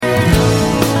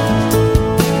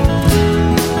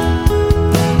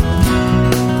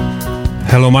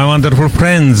Hello, my wonderful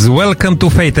friends. Welcome to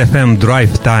Faith FM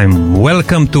Drive Time.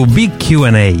 Welcome to Big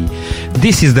Q&A.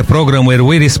 This is the program where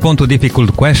we respond to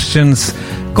difficult questions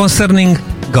concerning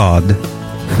God,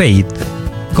 faith,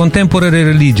 contemporary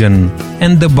religion,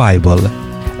 and the Bible,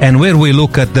 and where we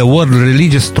look at the world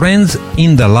religious trends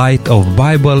in the light of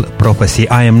Bible prophecy.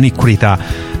 I am Nick Krita,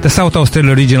 the South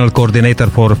Australia Regional Coordinator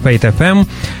for Faith FM.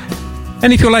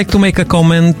 And if you like to make a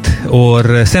comment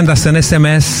or send us an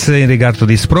SMS in regard to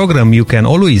this program, you can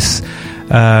always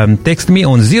text me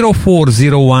on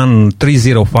 0401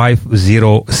 305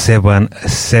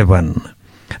 077.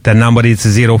 The number is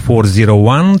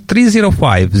 0401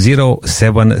 305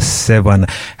 077.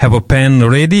 Have a pen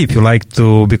ready if you like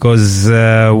to, because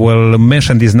we'll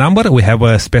mention this number. We have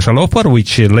a special offer,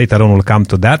 which later on will come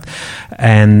to that.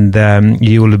 And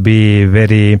you will be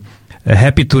very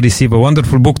happy to receive a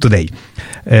wonderful book today.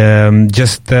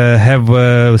 Just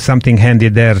have something handy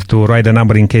there to write a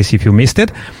number in case if you missed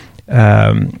it.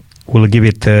 We'll give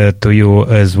it to you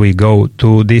as we go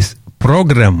to this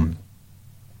program.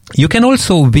 You can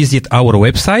also visit our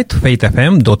website,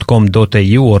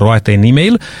 faithfm.com.au, or write an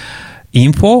email,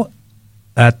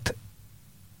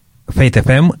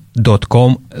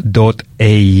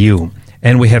 info@faithfm.com.au.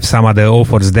 And we have some other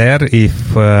offers there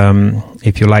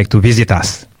if you like to visit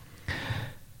us.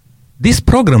 This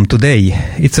program today,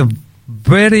 it's a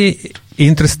very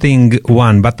interesting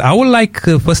one, but I would like,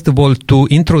 first of all, to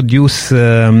introduce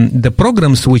the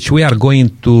programs which we are going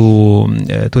to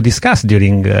discuss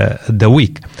during the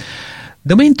week.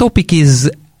 The main topic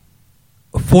is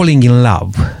falling in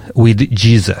love with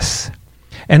Jesus.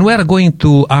 And we are going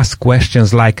to ask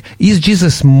questions like, is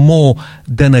Jesus more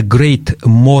than a great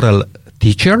moral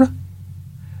teacher?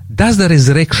 Does the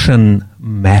resurrection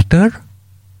matter?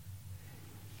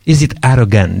 Is it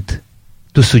arrogant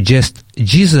to suggest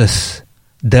Jesus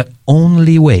the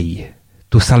only way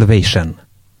to salvation?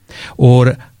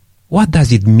 Or what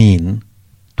does it mean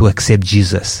to accept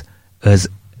Jesus as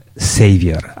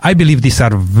Savior? I believe these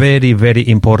are very, very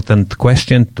important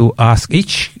questions to ask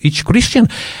each Christian.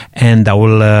 And I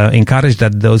will encourage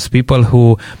that those people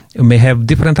who may have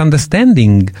different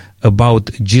understanding about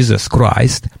Jesus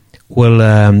Christ will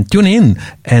tune in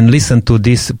and listen to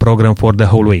this program for the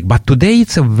whole week. But today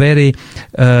it's a very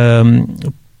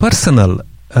personal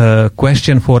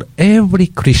question for every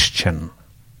Christian.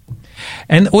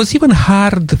 And it was even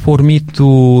hard for me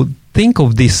to think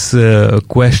of this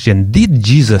question, did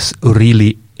Jesus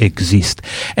really exist?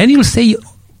 And you'll say,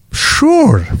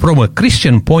 sure, from a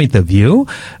Christian point of view,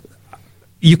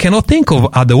 you cannot think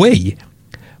of other way.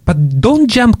 But don't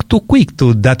jump too quick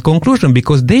to that conclusion,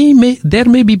 because there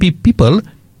may be people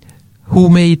who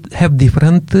may have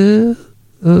different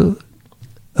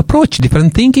approach,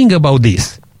 different thinking about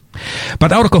this.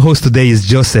 But our co-host today is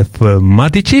Joseph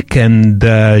Maticic, and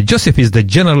Joseph is the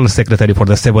General Secretary for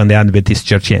the Seventh-day Adventist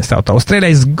Church in South Australia.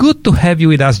 It's good to have you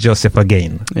with us, Joseph,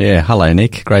 again. Yeah, hello,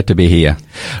 Nick. Great to be here.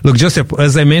 Look, Joseph,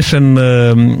 as I mentioned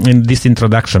in this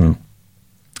introduction,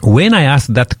 when I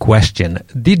asked that question,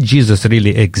 did Jesus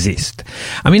really exist?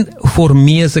 I mean, for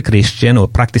me as a Christian or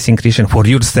practicing Christian, for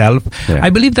yourself, I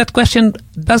believe that question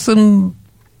doesn't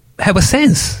have a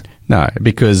sense. No,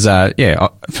 because,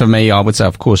 for me, I would say,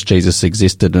 of course, Jesus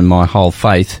existed, and my whole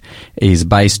faith is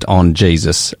based on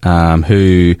Jesus,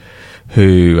 who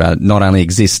not only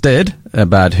existed,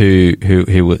 but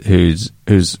who's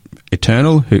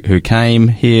eternal, who came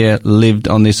here, lived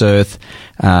on this earth,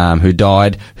 who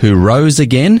died, who rose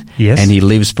again, and he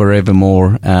lives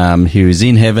forevermore, who is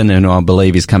in heaven, and I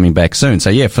believe is coming back soon. So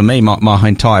yeah, for me, my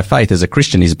entire faith as a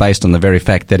Christian is based on the very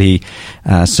fact that he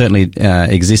certainly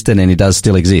existed, and he does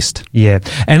still exist. Yeah,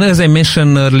 and as I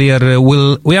mentioned earlier,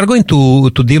 we are going to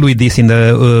deal with this in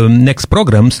the next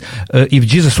programs. If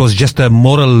Jesus was just a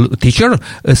moral teacher,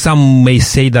 some may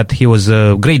say that he was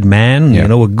a great man,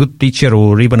 a good teacher,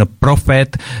 or even a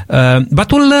prophet. But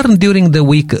we'll learn during the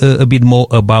week a bit more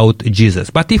about Jesus.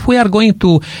 But if we are going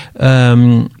to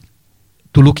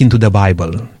look into the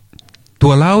Bible,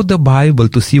 to allow the Bible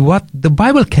to see what the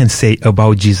Bible can say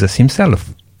about Jesus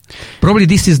himself, probably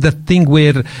this is the thing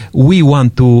where we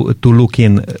want to look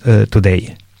in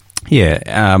today.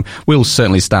 Yeah, we'll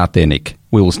certainly start there, Nick.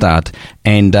 We will start.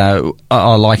 And I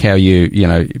like how you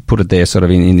put it there sort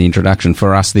of in the introduction.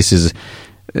 For us, this is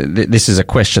a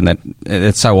question that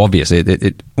it's so obvious.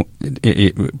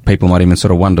 People might even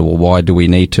sort of wonder, well, why do we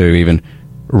need to even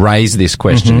raise this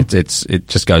question? It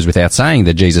just goes without saying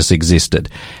that Jesus existed.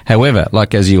 However,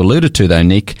 like as you alluded to, though,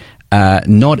 Nick,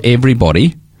 not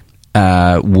everybody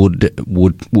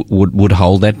would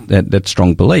hold that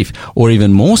strong belief, or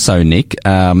even more so, Nick,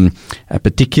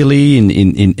 particularly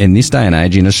in this day and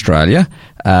age in Australia.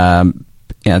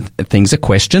 things are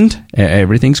questioned.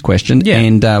 Everything's questioned. Yeah.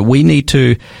 And we need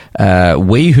to,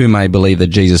 we who may believe that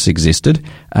Jesus existed,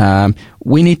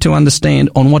 we need to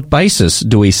understand on what basis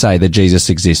do we say that Jesus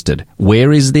existed?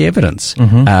 Where is the evidence?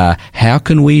 How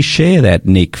can we share that,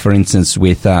 Nick, for instance,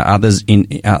 with others,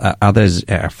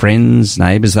 friends,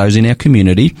 neighbours, those in our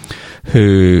community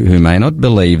who may not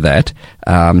believe that?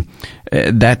 That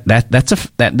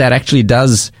actually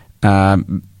does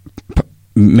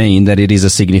mean that it is a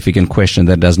significant question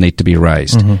that does need to be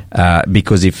raised.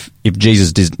 Because if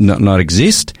Jesus does not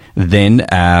exist, then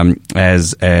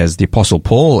as the Apostle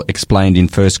Paul explained in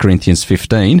 1 Corinthians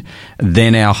 15,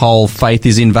 then our whole faith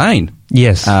is in vain.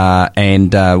 Yes.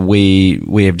 And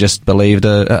we have just believed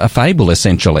a fable,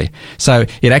 essentially. So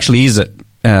it actually is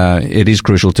it is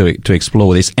crucial to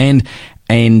explore this, and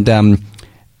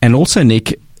also,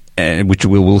 Nick, which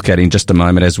we'll look at in just a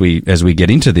moment as we get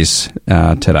into this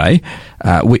today,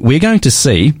 we're going to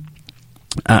see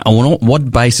on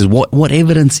what basis, what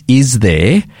evidence is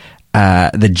there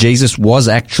that Jesus was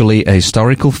actually a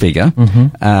historical figure.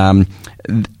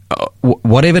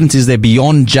 What evidence is there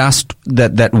beyond just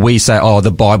that we say, oh,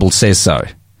 the Bible says so?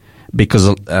 Because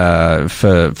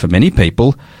for many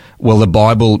people, well, the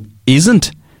Bible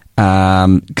isn't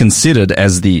considered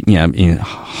as the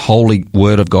holy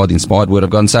word of God, inspired word of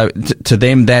God, and so to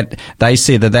them that they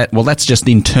say that's just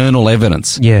internal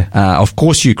evidence. Yeah. Of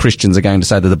course, you Christians are going to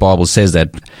say that the Bible says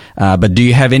that, but do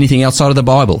you have anything outside of the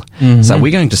Bible? So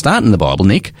we're going to start in the Bible,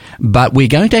 Nick, but we're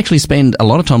going to actually spend a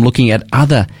lot of time looking at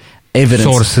other evidence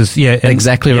sources. Yeah,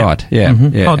 exactly right. Yeah.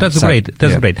 Oh, that's great.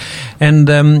 That's great. And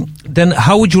then,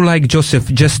 how would you like,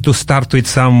 Joseph, just to start with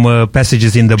some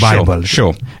passages in the Bible?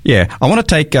 Sure. Yeah, I want to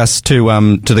take us to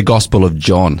the Gospel of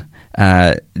John.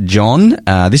 John,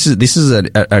 this is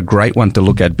a great one to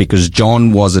look at because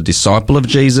John was a disciple of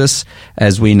Jesus,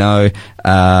 as we know,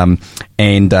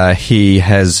 and he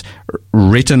has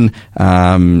written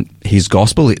his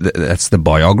Gospel. That's the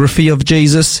biography of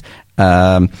Jesus.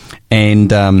 And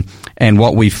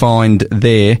what we find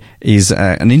there is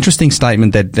an interesting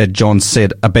statement that John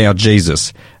said about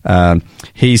Jesus.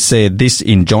 He said this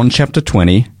in John chapter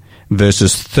 20,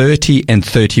 verses 30 and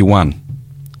 31.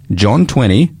 John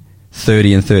 20,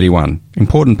 30 and 31.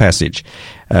 Important passage.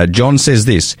 John says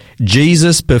this: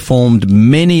 Jesus performed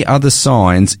many other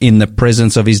signs in the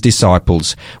presence of his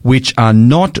disciples, which are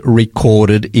not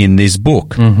recorded in this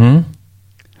book.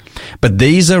 But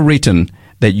these are written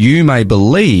that you may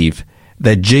believe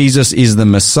that Jesus is the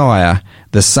Messiah,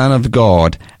 the Son of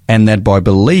God, and that by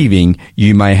believing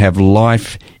you may have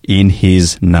life in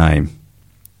his name.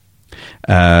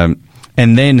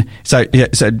 And then, so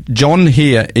John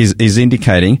here is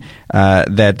indicating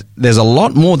that there's a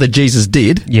lot more that Jesus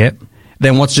did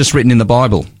than what's just written in the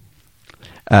Bible.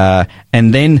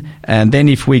 And then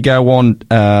if we go on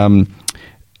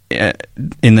in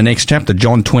the next chapter,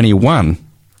 John 21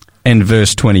 and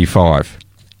verse 25.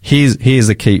 Here's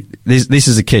the key. This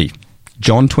is the key.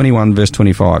 John 21, verse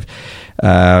 25.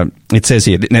 It says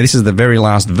here, now this is the very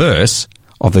last verse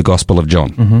of the Gospel of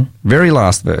John. Very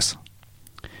last verse.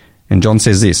 And John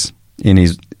says this in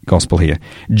his Gospel here: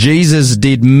 Jesus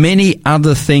did many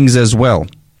other things as well.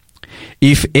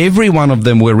 If every one of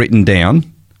them were written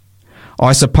down,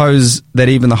 I suppose that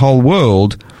even the whole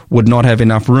world would not have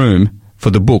enough room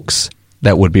for the books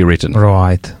that would be written.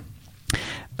 Right.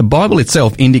 The Bible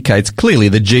itself indicates clearly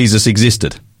that Jesus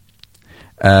existed.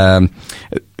 We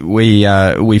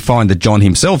find that John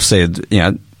himself said,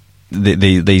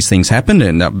 these things happened,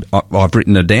 and I've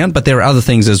written it down. But there are other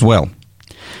things as well.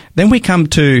 Then we come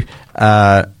to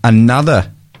another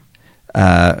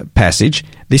passage.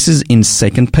 This is in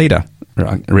 2 Peter,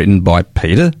 written by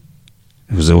Peter,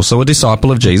 who was also a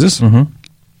disciple of Jesus. 2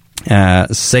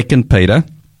 Peter,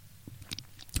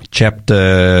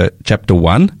 chapter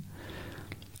 1.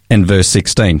 And verse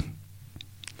 16.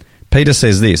 Peter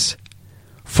says this: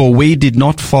 For we did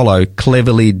not follow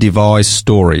cleverly devised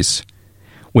stories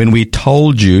when we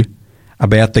told you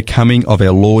about the coming of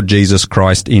our Lord Jesus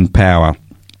Christ in power,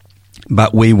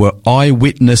 but we were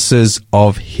eyewitnesses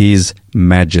of his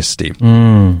majesty.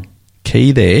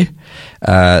 Key there,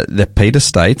 that Peter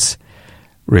states,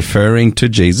 referring to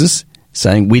Jesus,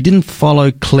 saying we didn't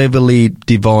follow cleverly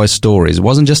devised stories. It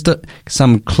wasn't just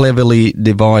some cleverly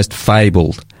devised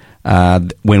fable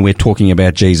when we're talking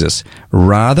about Jesus.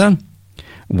 Rather,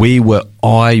 we were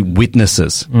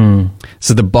eyewitnesses.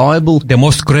 So the Bible... The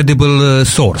most credible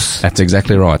source. That's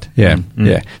exactly right. Yeah,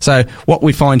 yeah. So what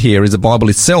we find here is the Bible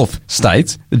itself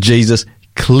states that Jesus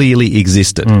clearly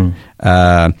existed.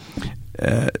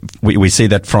 we see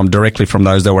that directly from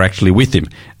those that were actually with him.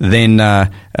 Then a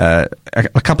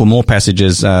couple more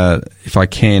passages, if I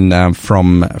can,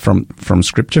 from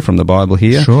Scripture, from the Bible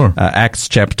here. Sure. Acts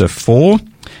chapter 4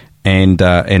 and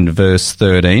verse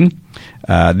 13.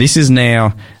 This is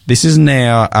now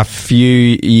a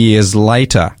few years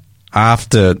later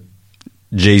after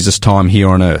Jesus' time here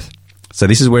on earth. So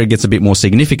this is where it gets a bit more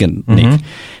significant, Nick.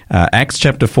 Acts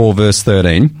chapter 4 verse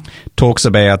 13 talks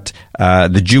about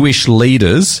the Jewish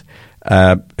leaders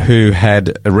who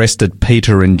had arrested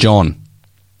Peter and John.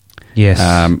 Yes.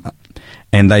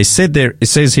 And they said there, it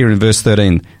says here in verse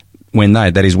 13, when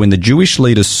the Jewish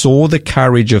leaders saw the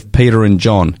courage of Peter and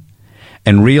John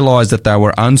and realized that they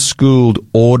were unschooled,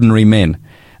 ordinary men,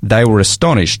 they were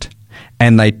astonished.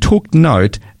 And they took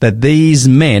note that these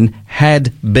men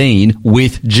had been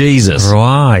with Jesus.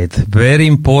 Right. Very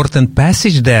important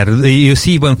passage there. You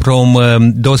see even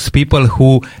from those people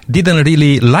who didn't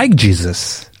really like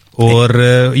Jesus or,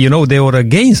 they were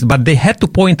against, but they had to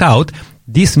point out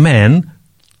this man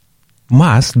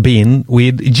must been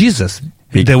with Jesus.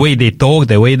 The way they talk,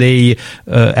 the way they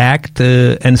act,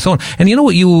 and so on. And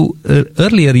you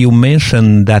earlier you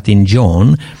mentioned that in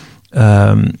John,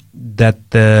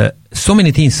 that so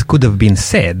many things could have been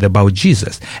said about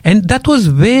Jesus. And that was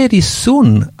very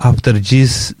soon after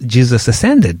Jesus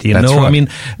ascended, That's know. Right. I mean,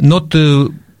 not,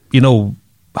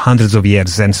 hundreds of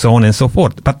years and so on and so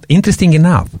forth. But interesting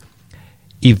enough,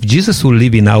 if Jesus will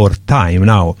live in our time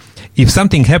now, if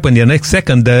something happened the next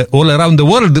second, all around the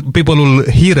world, people will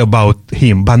hear about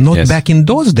him, but not back in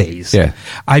those days. Yeah.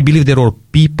 I believe there were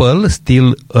people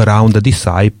still around the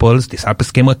disciples.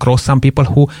 Disciples came across some people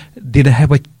who didn't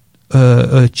have a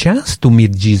chance to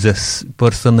meet Jesus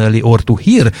personally or to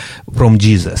hear from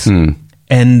Jesus.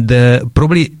 And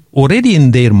probably already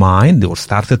in their mind, they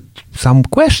started some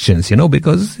questions,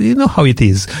 because you know how it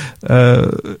is.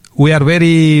 We are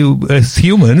as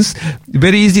humans,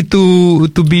 very easy to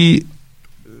be.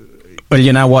 Well,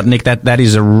 you know what, Nick, that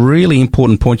is a really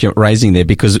important point you're raising there,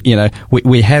 because,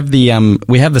 we have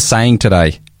the saying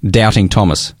today, doubting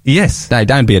Thomas. Yes. No,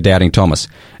 don't be a doubting Thomas.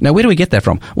 Now, where do we get that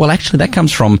from? Well, actually, that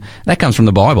comes from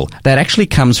the Bible. That actually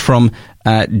comes from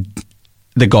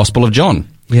the Gospel of John.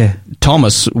 Yeah.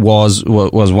 Thomas was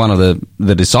one of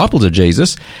the disciples of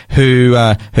Jesus who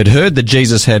had heard that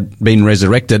Jesus had been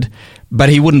resurrected, but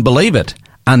he wouldn't believe it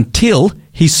until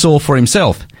he saw for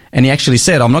himself. And he actually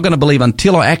said, I'm not going to believe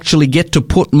until I actually get to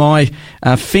put my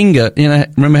finger,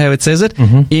 remember how it says it?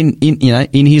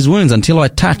 In his wounds, until I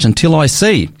touch, until I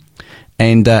see.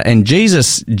 And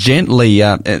Jesus gently,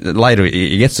 later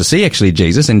he gets to see actually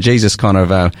Jesus, and Jesus kind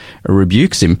of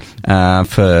rebukes him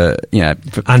for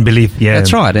unbelief. Yeah,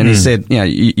 that's right. And he said,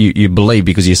 you believe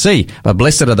because you see, but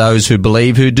blessed are those who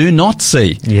believe who do not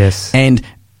see. Yes. And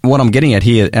what I'm getting at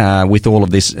here with all of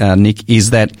this, Nick, is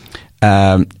that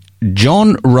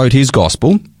John wrote his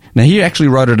gospel. Now, he actually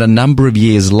wrote it a number of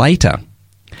years later.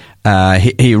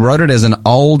 He wrote it as an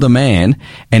older man,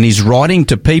 and he's writing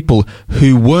to people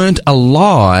who weren't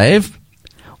alive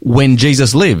when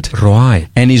Jesus lived. Right.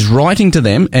 And he's writing to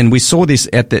them, and we saw this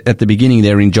at the beginning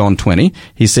there in John 20.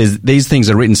 He says, these things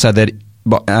are written so that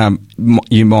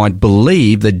you might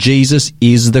believe that Jesus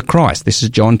is the Christ. This is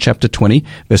John chapter 20,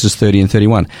 verses 30 and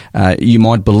 31. You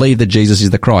might believe that Jesus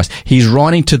is the Christ. He's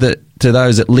writing to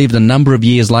those that lived a number of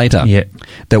years later,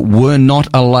 that were not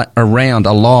around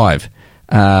alive.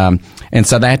 And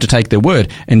so they had to take their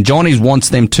word. And John wants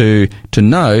them to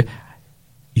know,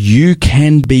 you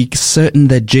can be certain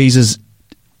that Jesus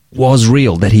was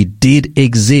real, that he did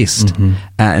exist.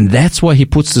 And that's why he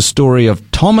puts the story of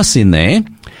Thomas in there,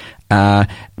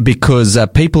 because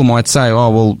people might say, oh,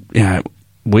 well,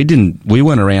 we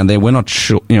weren't around there, we're not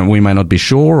sure, we may not be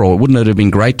sure, or wouldn't it have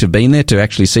been great to have been there to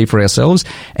actually see for ourselves?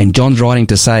 And John's writing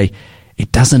to say,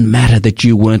 it doesn't matter that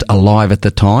you weren't alive at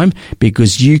the time,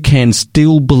 because you can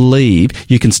still believe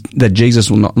that Jesus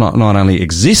not only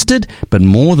existed, but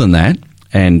more than that.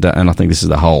 And I think this is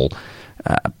the whole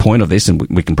point of this, and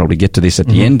we can probably get to this at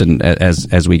the end and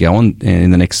as we go on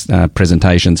in the next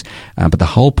presentations. But the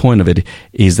whole point of it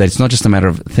is that it's not just a matter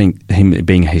of him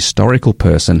being a historical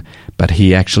person, but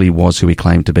he actually was who he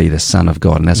claimed to be, the Son of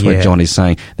God. And that's what John is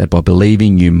saying, that by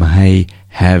believing you may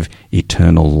have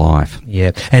eternal life.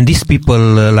 Yeah. And these people,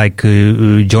 like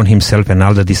John himself and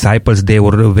all the disciples, they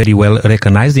were very well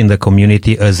recognized in the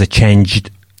community as a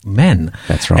changed man.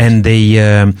 That's right. And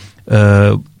they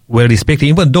were respected,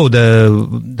 even though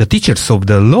the teachers of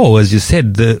the law, as you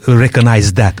said,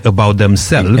 recognized that about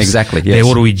themselves. Exactly, yes. They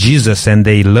were with Jesus and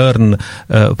they learn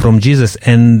from Jesus.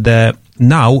 And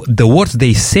now the words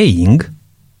they saying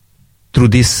through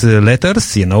these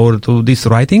letters, or through these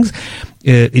writings,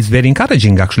 it's very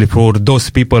encouraging actually for those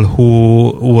people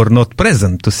who were not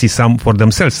present to see some for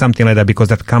themselves, something like that, because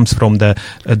that comes from the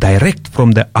direct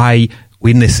from the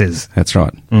eyewitnesses. That's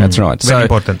right. That's right. Very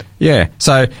important. Yeah.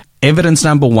 So evidence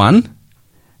number one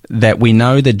that we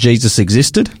know that Jesus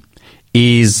existed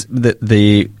is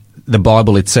the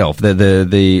Bible itself,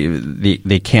 the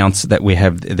accounts that we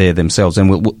have there themselves,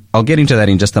 and I'll get into that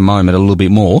in just a moment, a little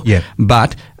bit more. Yeah.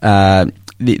 But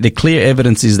the clear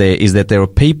evidence is that there are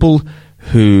people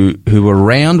who were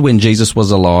around when Jesus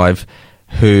was alive,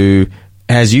 who,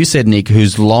 as you said, Nick,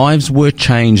 whose lives were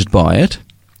changed by it,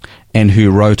 and who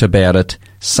wrote about it,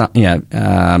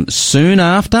 soon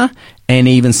after, and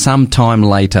even some time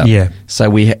later. Yeah. So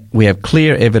we have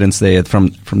clear evidence there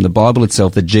from the Bible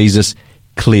itself that Jesus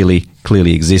clearly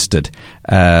existed.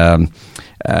 So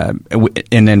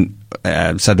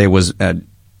there was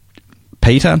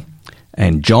Peter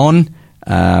and John.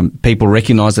 People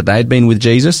recognized that they had been with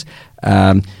Jesus.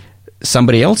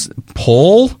 Somebody else,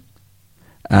 Paul,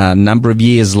 a number of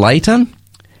years later,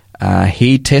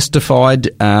 he testified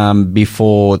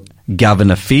before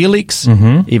Governor Felix,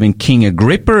 even King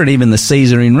Agrippa, and even the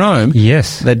Caesar in Rome,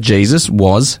 that Jesus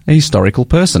was a historical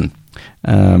person.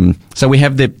 So we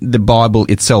have the Bible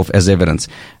itself as evidence.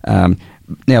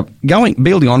 Now,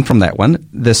 building on from that one,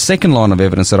 the second line of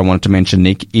evidence that I wanted to mention,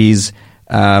 Nick, is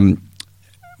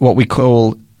what we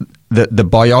call the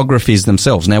biographies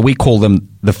themselves. Now, we call them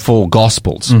the four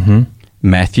Gospels: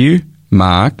 Matthew,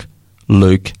 Mark,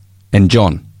 Luke, and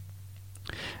John.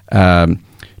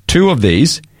 Two of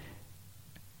these,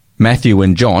 Matthew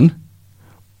and John,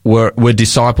 were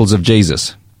disciples of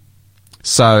Jesus.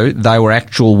 So they were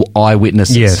actual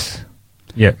eyewitnesses. Yes.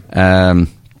 Yeah.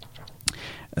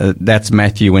 That's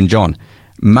Matthew and John.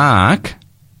 Mark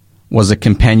was a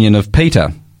companion of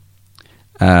Peter,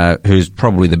 who's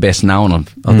probably the best known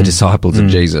of the disciples of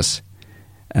Jesus.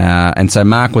 And so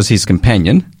Mark was his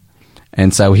companion,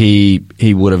 and so he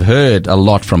would have heard a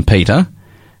lot from Peter,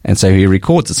 and so he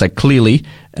records it. So clearly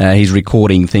he's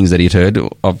recording things that he'd heard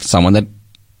of someone that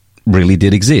really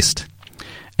did exist.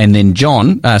 And then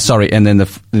and then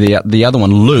the other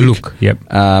one, Luke. Yep.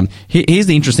 Here's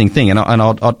the interesting thing,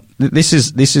 and this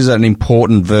is an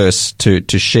important verse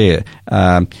to share.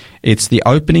 It's the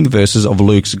opening verses of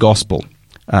Luke's Gospel,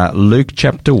 Luke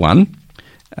chapter 1,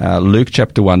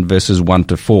 verses 1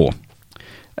 to 4.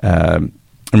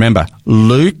 Remember,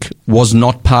 Luke was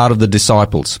not part of the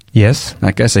disciples. Yes.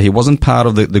 Okay, so he wasn't part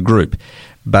of the group.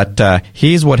 But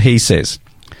here's what he says.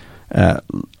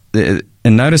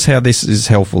 And notice how this is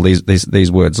helpful,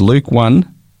 these words. Luke 1,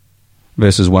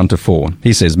 verses 1 to 4.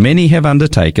 He says, "Many have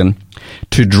undertaken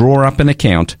to draw up an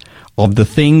account of the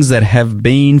things that have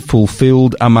been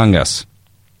fulfilled among us,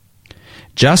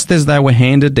 just as they were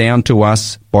handed down to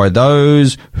us by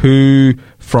those who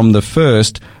from the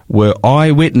first were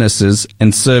eyewitnesses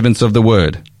and servants of the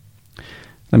word."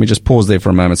 Let me just pause there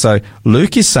for a moment. So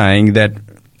Luke is saying that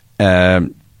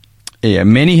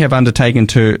many have undertaken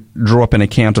to draw up an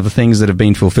account of the things that have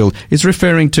been fulfilled. It's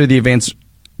referring to the events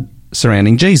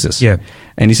surrounding Jesus. Yeah.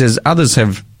 And he says others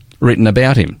have written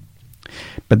about him.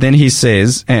 But then he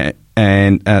says,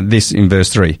 this in verse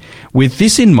 3, "With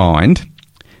this in mind,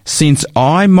 since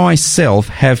I myself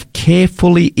have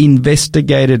carefully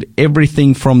investigated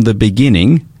everything from the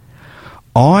beginning,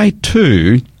 I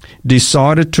too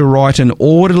decided to write an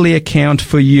orderly account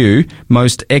for you,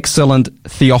 most excellent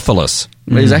Theophilus."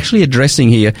 He's actually addressing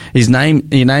here he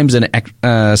names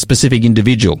a specific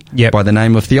individual by the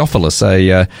name of Theophilus,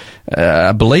 a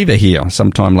believer here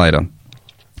sometime later.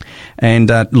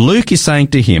 And Luke is saying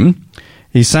to him,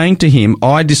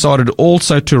 "I decided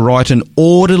also to write an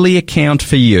orderly account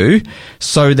for you,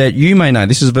 so that you may know,"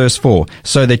 this is verse 4,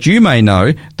 "so that you may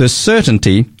know the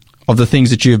certainty of the things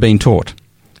that you have been taught."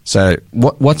 So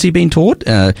what's he been taught?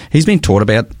 He's been taught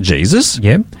about Jesus.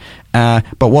 Yeah.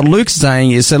 But what Luke's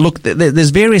saying is, so look,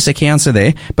 there's various accounts are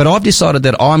there, but I've decided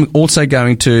that I'm also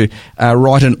going to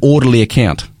write an orderly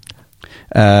account.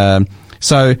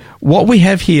 So what we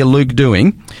have here Luke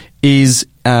doing is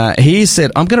he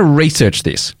said, I'm going to research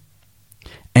this.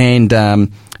 And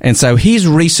so he's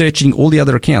researching all the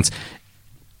other accounts.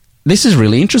 This is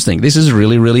really interesting. This is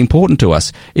really, really important to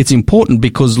us. It's important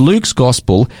because Luke's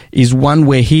gospel is one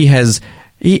where he has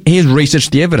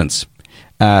researched the evidence.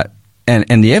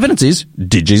 And the evidence is,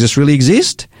 did Jesus really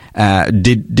exist?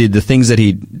 Did the things that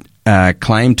he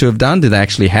claimed to have done, did they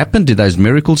actually happen? Did those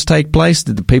miracles take place?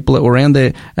 Did the people that were around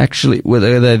there actually, were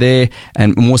they there?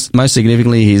 And most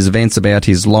significantly, his events about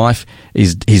his life,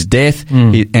 his death,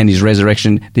 and his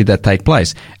resurrection, did that take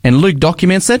place? And Luke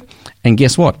documents it, and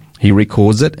guess what? He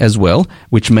records it as well,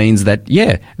 which means that,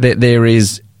 there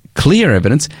is clear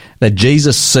evidence that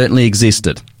Jesus certainly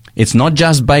existed. It's not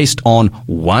just based on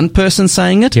one person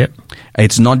saying it. Yep.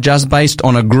 It's not just based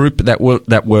on a group that were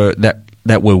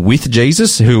with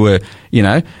Jesus, who were,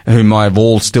 who might have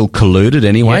all still colluded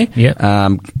anyway.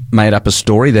 Made up a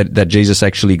story that Jesus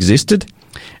actually existed.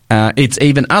 It's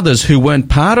even others who weren't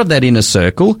part of that inner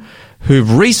circle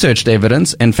who've researched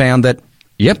evidence and found that,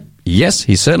 yes,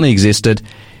 he certainly existed.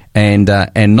 And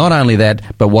not only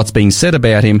that, but what's being said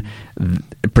about him,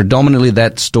 predominantly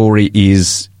that story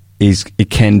it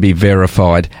can be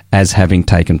verified as having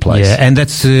taken place. Yeah, and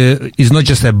that's is not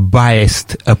just a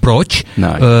biased approach.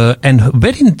 No. And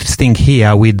very interesting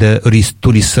here with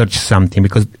to research something,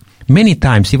 because many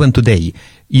times, even today,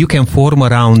 you can form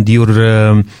around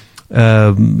your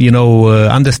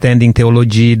understanding,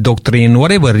 theology, doctrine,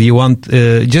 whatever you want,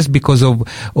 just because of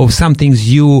some things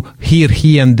you hear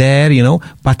here and there,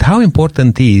 But how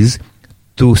important is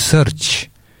to search,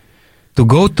 to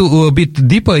go to a bit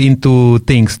deeper into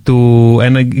things,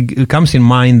 and it comes in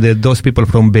mind that those people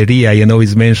from Berea,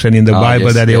 is mentioned in the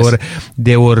Bible, that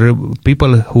they were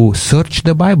people who searched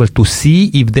the Bible to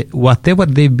see if whatever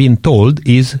they've been told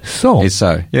is so. Is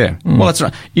so, yeah. Well, that's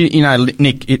right.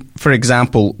 Nick, for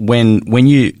example, when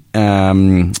you're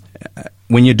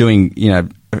doing,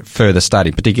 further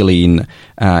study, particularly in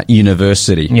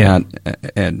university,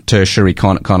 and tertiary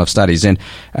kind of studies, and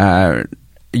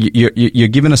you're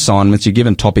given assignments, you're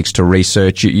given topics to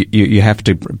research, you have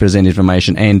to present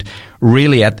information, and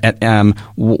really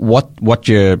what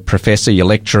your professor, your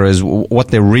lecturers, what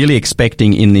they're really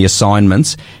expecting in the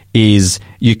assignments is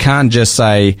you can't just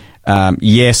say,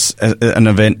 yes, an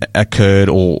event occurred,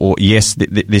 or yes,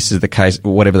 this is the case,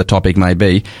 whatever the topic may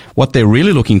be. What they're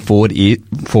really looking forward is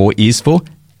for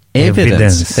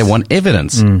evidence. They want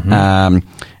evidence. Mm-hmm.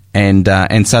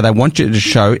 And so they want you to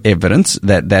show evidence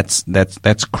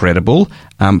that's credible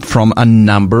from a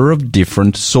number of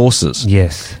different sources.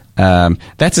 Yes.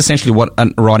 That's essentially what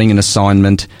writing an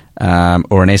assignment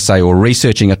or an essay or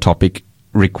researching a topic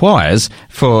requires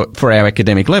for our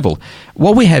academic level.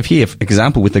 What we have here, for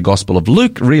example, with the Gospel of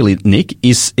Luke, really, Nick,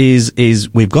 is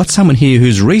we've got someone here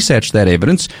who's researched that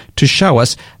evidence to show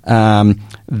us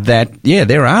that,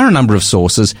 there are a number of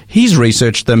sources. He's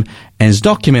researched them and has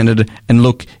documented, and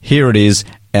look, here it is.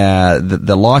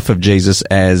 The life of Jesus,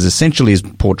 as essentially is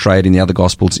portrayed in the other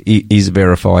Gospels, is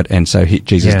verified, and so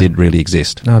Jesus did really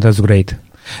exist. No, that's great.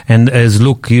 And as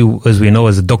Luke, as we know,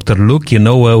 as Dr. Luke,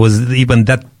 was even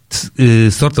that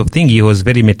sort of thing. He was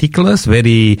very meticulous,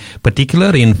 very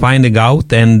particular in finding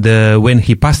out, and when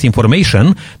he passed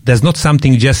information, there's not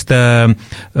something just taking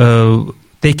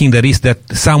the risk that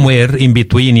somewhere in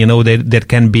between, there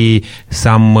can be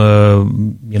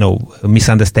some,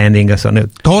 misunderstanding.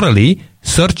 Totally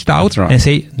searched out and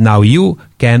say, now you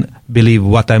can believe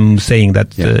what I'm saying,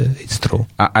 that it's true.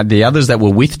 The others that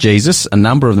were with Jesus, a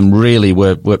number of them really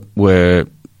were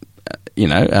they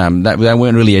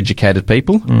weren't really educated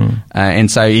people. And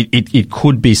so it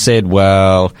could be said,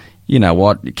 well, you know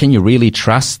what, can you really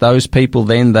trust those people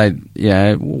then,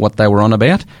 what they were on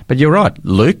about? But you're right,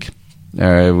 Luke,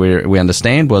 we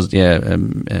understand, was a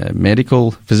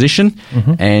medical physician,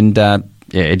 and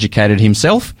educated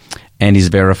himself, and is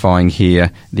verifying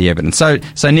here the evidence. So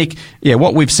Nick,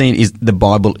 what we've seen is the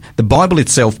Bible. The Bible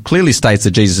itself clearly states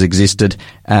that Jesus existed,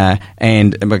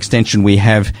 and by extension we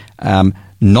have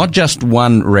not just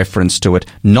one reference to it,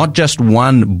 not just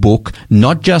one book,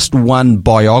 not just one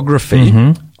biography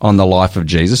on the life of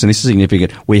Jesus, and this is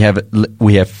significant. We have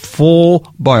 4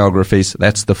 biographies.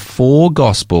 That's the 4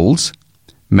 Gospels: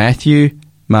 Matthew,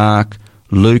 Mark,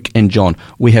 Luke, and John.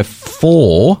 We have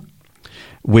 4,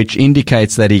 which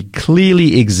indicates that he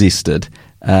clearly existed,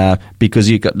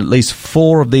 because you've got at least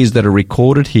 4 of these that are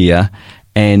recorded here,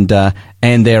 and there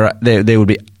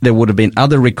would have been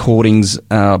other recordings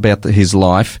about his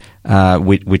life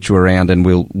which were around, and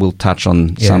we'll touch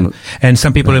on some. And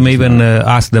some people may even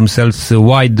ask themselves,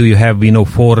 why do you have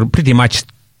 4 pretty much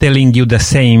telling you the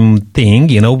same thing,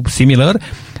 similar?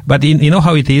 But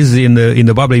how it is in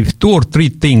the Bible, if 2 or 3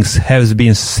 things has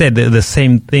been said the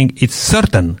same thing, it's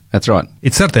certain. That's right.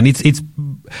 It's certain. It's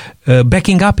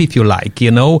backing up, if you like.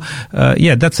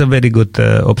 That's a very good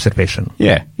observation.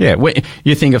 Yeah.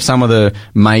 You think of some of the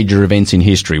major events in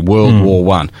history, World War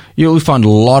I. You'll find a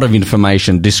lot of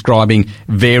information describing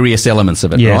various elements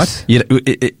of it, right?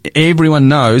 Everyone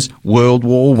knows World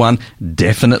War I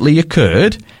definitely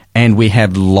occurred, and we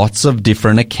have lots of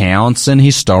different accounts and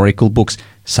historical books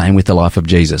Same with the life of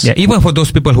Jesus. Yeah, even for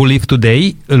those people who live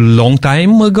today, a long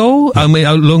time ago, a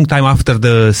long time after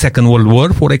the Second World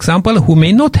War, for example, who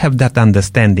may not have that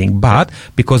understanding, but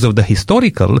because of the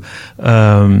historical,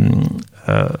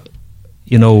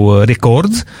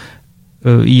 records,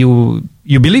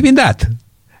 you believe in that.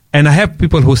 And I have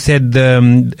people who said,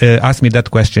 ask me that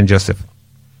question, Joseph.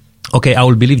 Okay, I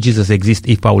will believe Jesus exists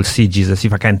if I will see Jesus,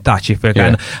 if I can touch, if I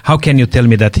can. How can you tell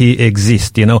me that he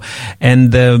exists?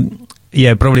 And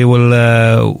probably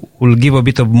we'll give a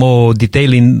bit of more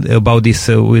detailing about this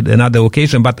with another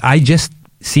occasion. But I just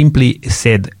simply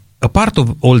said, a part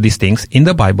of all these things in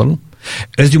the Bible,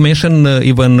 as you mentioned,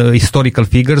 even historical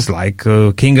figures like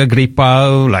King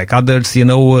Agrippa, like others, in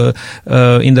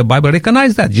the Bible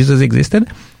recognize that Jesus existed.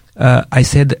 I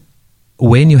said,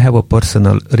 when you have a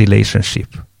personal relationship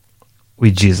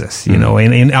with Jesus, in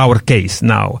our case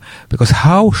now, because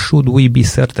how should we be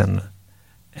certain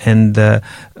and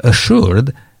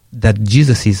assured that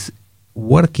Jesus is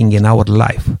working in our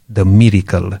life, the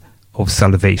miracle of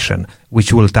salvation,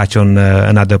 which we'll touch on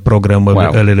another program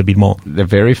a little bit more. The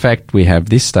very fact we have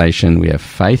this station, we have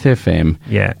Faith FM,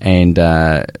 and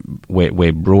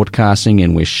we're broadcasting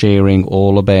and we're sharing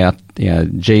all about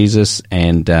Jesus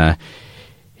and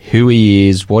who he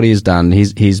is, what he's done,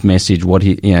 his message, what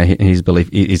his belief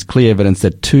is clear evidence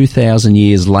that 2,000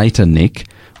 years later, Nick,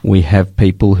 we have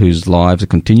people whose lives have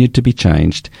continued to be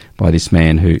changed by this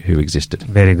man who existed.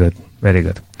 Very good, very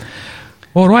good.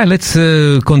 All right, let's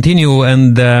continue,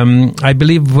 and I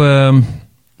believe...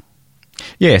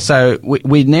 so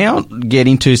we now get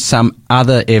into some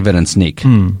other evidence, Nick,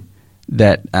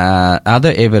 that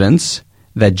other evidence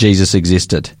that Jesus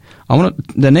existed.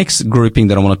 The next grouping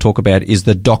that I want to talk about is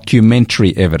the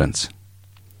documentary evidence.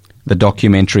 The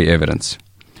documentary evidence.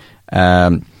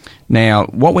 Now,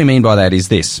 what we mean by that is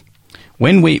this: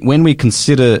 when we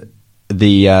consider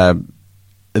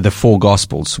the four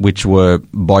Gospels, which were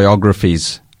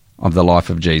biographies of the life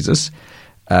of Jesus,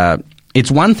 it's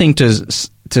one thing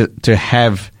to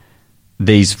have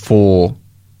these four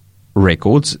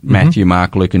records, Matthew,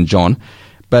 Mark, Luke, and John,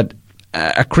 but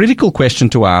a critical question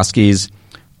to ask is,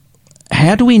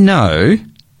 how do we know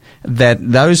that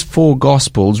those four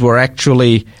Gospels were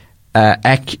actually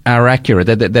are accurate,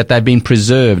 that they've been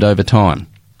preserved over time?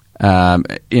 Are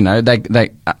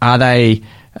they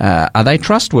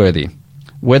trustworthy?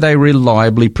 Were they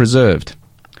reliably preserved?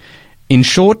 In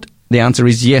short, the answer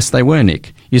is yes, they were,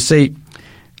 Nick. You see,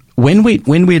 when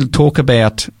we talk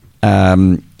about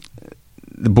the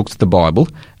books of the Bible,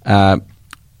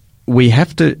 we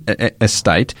have to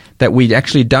state that we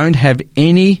actually don't have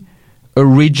any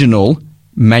original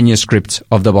manuscripts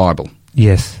of the Bible.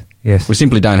 Yes. We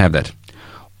simply don't have that.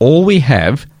 All we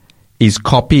have is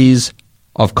copies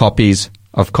of copies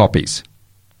of copies.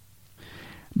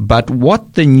 But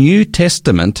what the New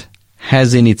Testament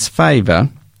has in its favour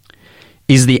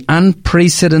is the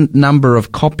unprecedented number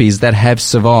of copies that have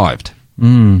survived.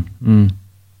 And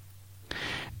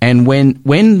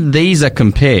when these are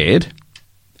compared,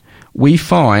 we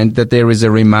find that there is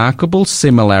a remarkable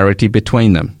similarity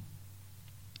between them.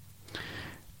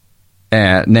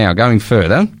 Now, going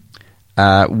further,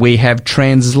 we have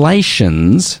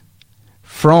translations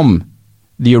from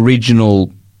the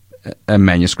original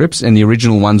manuscripts, and the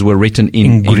original ones were written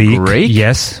in Greek.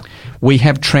 Yes. We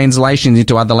have translations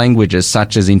into other languages,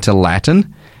 such as into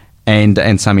Latin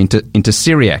and some into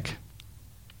Syriac.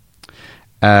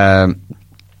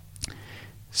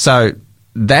 So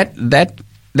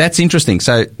that's interesting.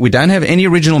 So we don't have any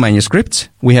original manuscripts.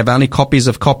 We have only copies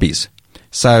of copies.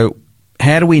 So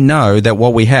how do we know that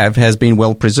what we have has been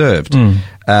well preserved?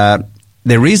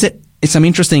 There is some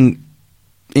interesting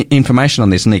information on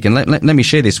this, Nick, and let me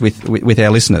share this with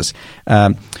our listeners.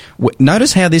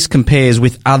 Notice how this compares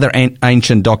with other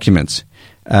ancient documents.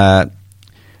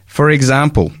 For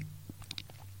example,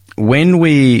 when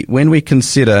we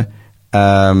consider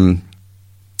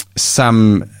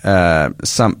some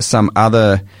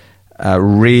other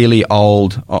really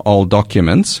old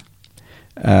documents,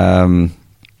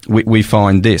 we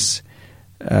find this.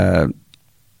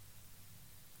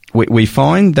 We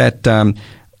find that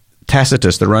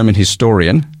Tacitus, the Roman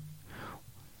historian,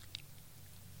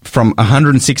 from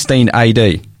 116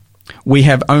 AD, we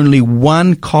have only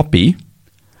one copy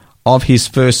of his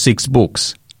first 6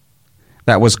 books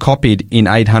that was copied in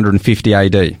 850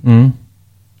 AD.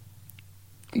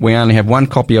 We only have one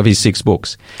copy of his 6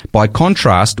 books. By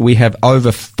contrast, we have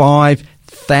over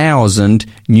 5,000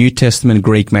 New Testament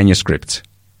Greek manuscripts.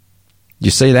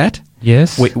 You see that?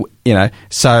 Yes.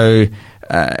 So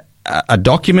a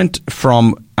document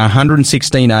from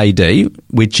 116 AD,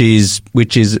 which is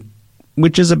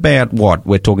which is about what?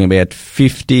 We're talking about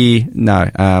 50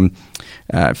 to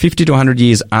 100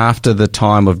 years after the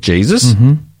time of Jesus.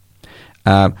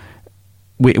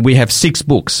 We have 6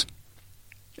 books.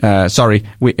 We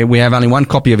have only one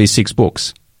copy of his 6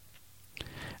 books.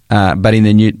 But in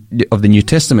the New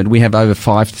Testament, we have over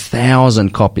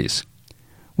 5,000 copies,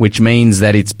 which means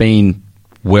that it's been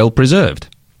well preserved.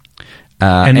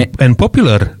 And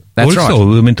popular. That's also,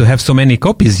 right. I mean, to have so many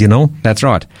copies, That's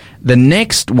right. The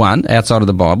next one outside of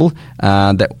the Bible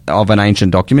of an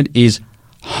ancient document is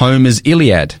Homer's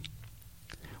Iliad,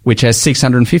 which has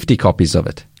 650 copies of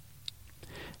it.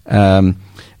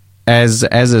 As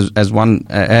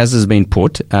has been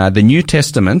put, the New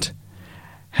Testament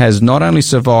has not only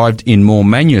survived in more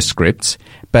manuscripts,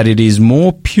 but it is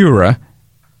more purer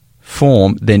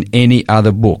form than any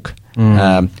other book.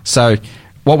 So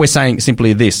what we're saying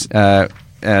simply this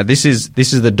is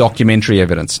the documentary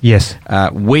evidence. Yes.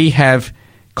 We have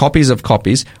copies of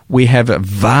copies. We have a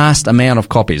vast amount of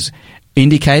copies,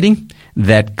 indicating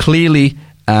that clearly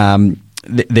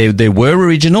there were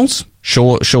originals.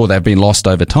 Sure, they've been lost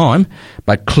over time,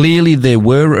 but clearly there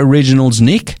were originals,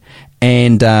 Nick,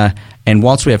 and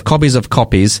whilst we have copies of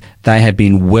copies, they have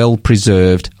been well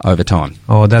preserved over time.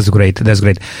 Oh, that's great. That's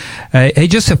great. Hey,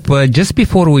 Joseph, just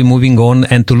before we moving on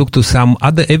and to look to some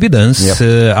other evidence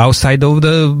outside of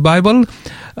the Bible,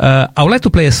 I would like to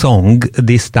play a song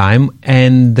this time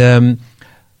and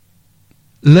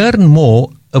learn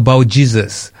more about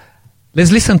Jesus.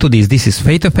 Let's listen to this. This is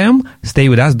Faith FM. Stay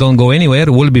with us. Don't go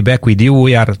anywhere. We'll be back with you.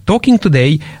 We are talking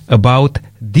today about,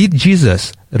 did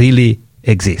Jesus really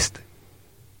exist?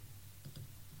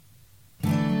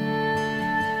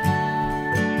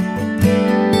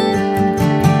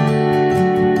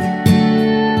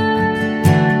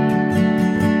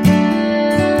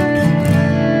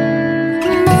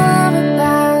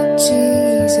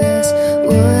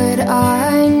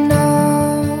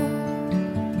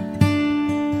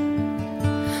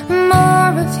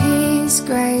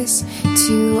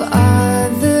 To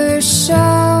others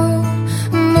show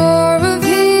more of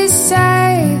his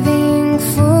saving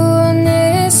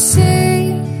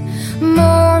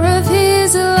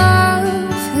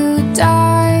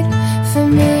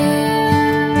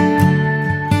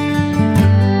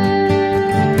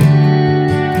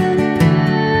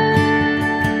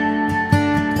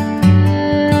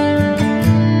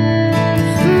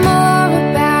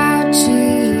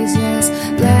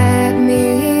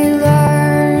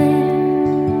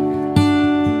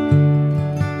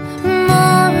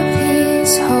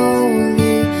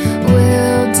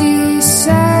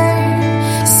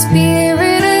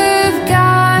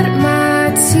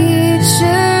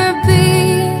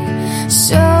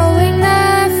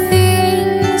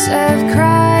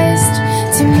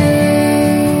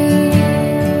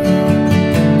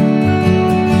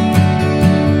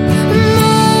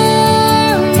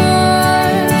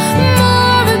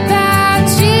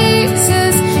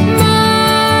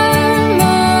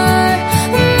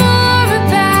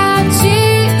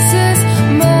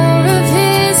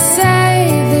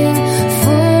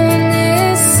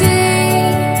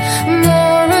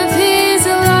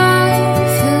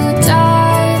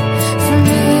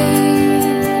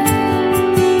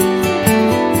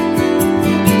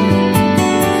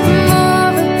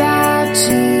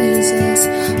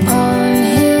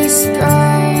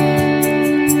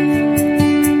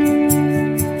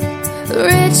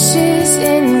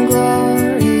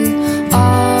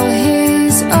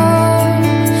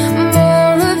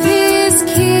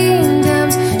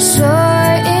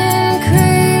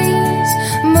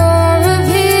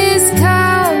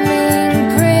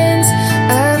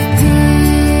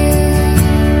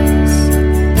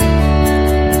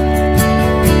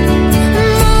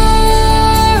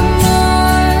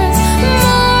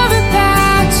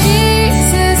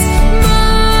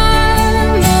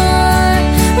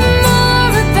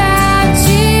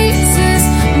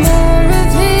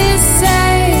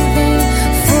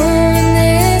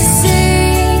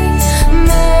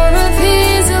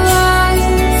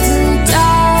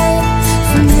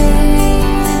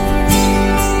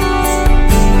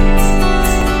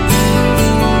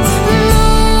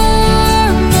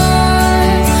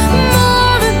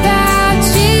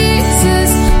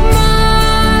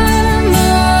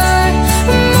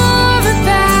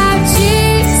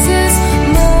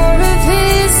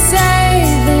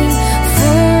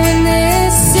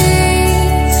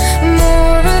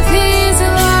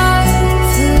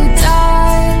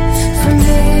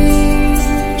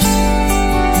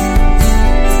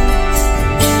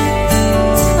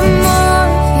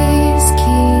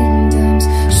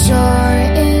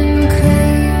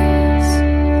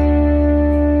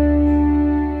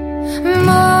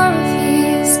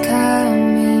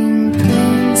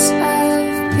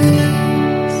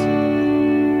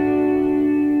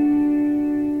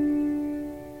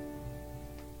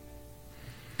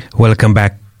Welcome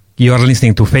back. You are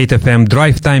listening to Faith FM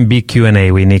Drive Time Big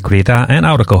Q&A with Nick Rita, and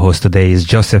our co-host today is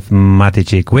Joseph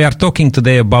Maticic. We are talking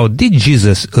today about, did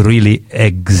Jesus really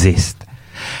exist?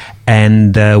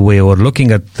 And we were looking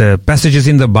at passages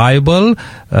in the Bible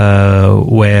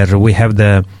where we have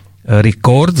the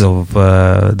records of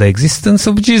the existence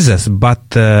of Jesus. But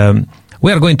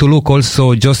we are going to look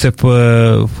also, Joseph,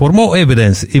 for more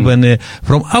evidence, even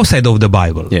from outside of the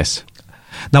Bible. Yes.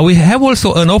 Now, we have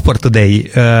also an offer today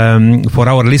for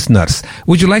our listeners.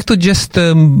 Would you like to just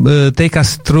take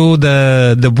us through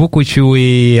the book which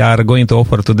we are going to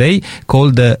offer today,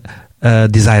 called The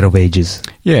Desire of Ages?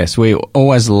 Yes, we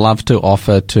always love to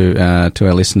offer to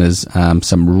our listeners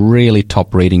some really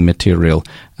top reading material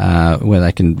where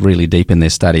they can really deepen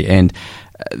their study. And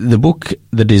the book,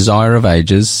 The Desire of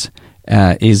Ages,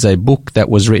 is a book that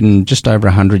was written just over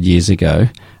 100 years ago.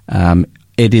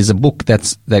 It is a book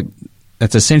that's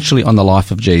essentially on the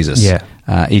life of Jesus. Yeah.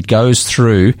 It goes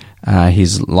through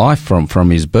his life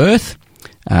from his birth,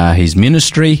 his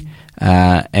ministry,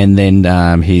 and then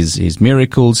his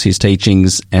miracles, his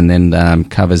teachings, and then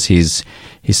covers his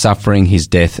suffering, his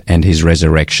death, and his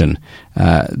resurrection.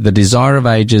 The Desire of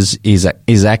Ages is a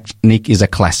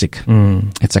classic.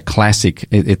 It's a classic.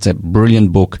 It's a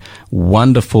brilliant book,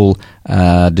 wonderful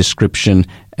description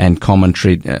and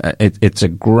commentary. It's a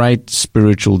great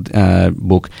spiritual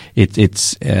book.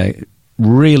 It's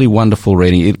really wonderful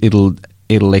reading. It'll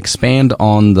expand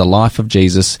on the life of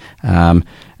Jesus,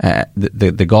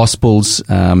 the Gospels.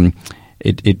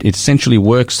 It essentially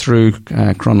works through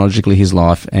chronologically his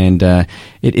life, and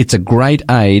it's a great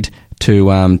aid to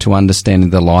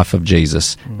understanding the life of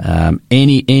Jesus.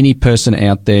 Any person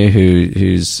out there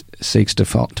who seeks to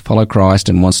follow Christ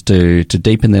and wants to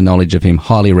deepen their knowledge of him,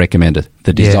 highly recommend it.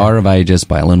 The Desire of Ages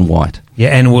by Ellen White. Yeah,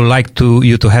 and we'd like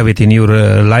you to have it in your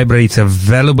library. It's a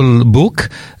valuable book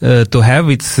to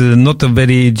have. It's not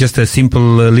just a simple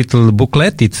little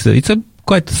booklet. It's a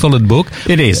quite solid book.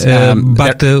 It is,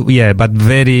 but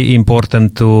very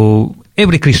important to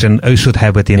every Christian should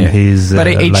have it in his But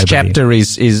each library. chapter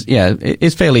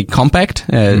is fairly compact,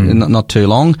 not too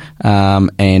long,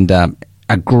 and a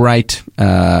great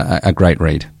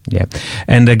read. Yeah.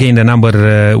 And again, the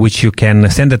number which you can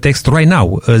send a text right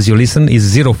now as you listen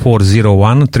is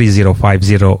 0401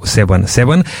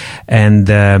 305077. And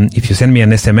if you send me an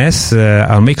SMS,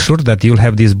 I'll make sure that you'll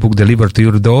have this book delivered to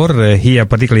your door here,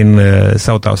 particularly in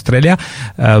South Australia.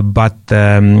 But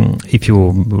if you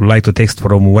would like to text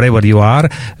from wherever you are,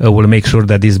 we'll make sure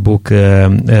that this book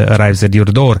arrives at your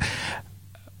door.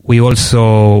 We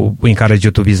also encourage you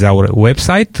to visit our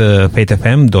website,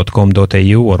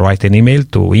 faithfm.com.au, or write an email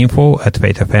to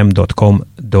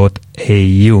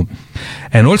info@faithfm.com.au.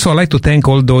 And also, I'd like to thank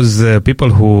all those people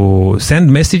who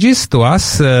send messages to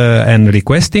us and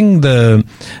requesting the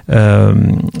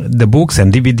books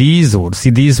and DVDs or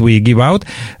CDs we give out.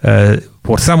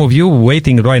 For some of you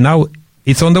waiting right now,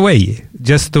 it's on the way,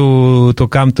 just to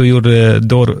come to your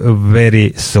door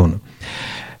very soon.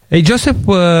 Hey, Joseph,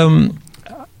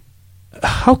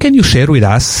 how can you share with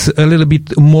us a little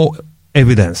bit more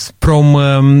evidence from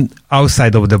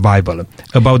outside of the Bible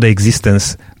about the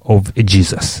existence of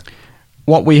Jesus?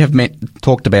 What we have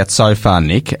talked about so far,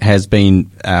 Nick, has been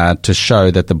to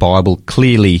show that the Bible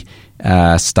clearly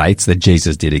states that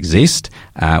Jesus did exist.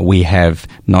 We have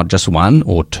not just one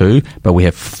or two, but we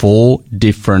have 4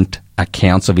 different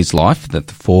accounts of his life, the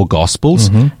 4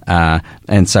 Gospels,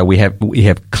 and so we have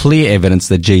clear evidence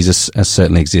that Jesus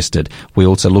certainly existed. We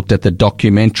also looked at the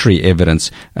documentary evidence,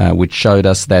 which showed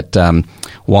us that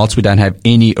whilst we don't have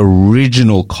any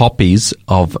original copies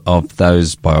of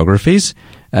those biographies,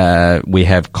 we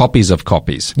have copies of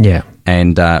copies. Yeah,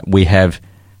 and we have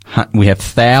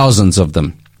thousands of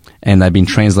them, and they've been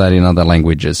translated in other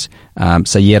languages.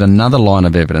 So yet another line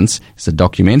of evidence is the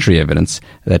documentary evidence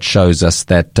that shows us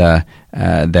that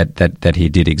that he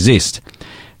did exist.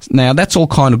 Now, that's all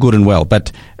kind of good and well,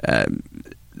 but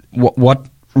what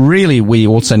really we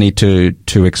also need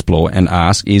to explore and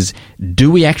ask is,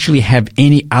 do we actually have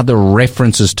any other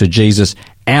references to Jesus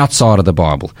outside of the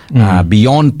Bible,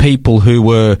 beyond people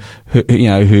who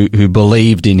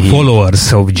believed in him,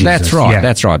 followers of Jesus?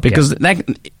 That's right, because that,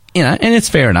 and it's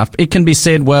fair enough. It can be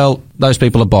said, well, those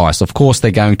people are biased. Of course,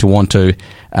 they're going to want to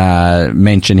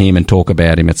mention him and talk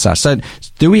about him and such. So,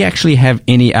 do we actually have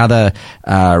any other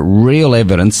real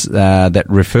evidence that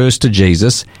refers to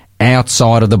Jesus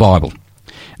outside of the Bible?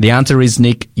 The answer is,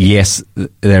 Nick, yes,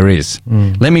 there is.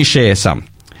 Let me share some.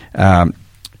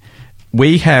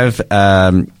 We have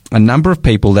a number of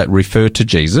people that refer to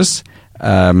Jesus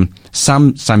some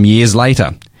years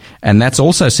later. And that's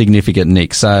also significant,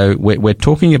 Nick. So we're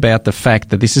talking about the fact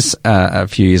that this is a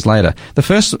few years later. The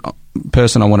first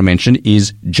person I want to mention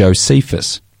is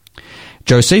Josephus.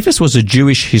 Josephus was a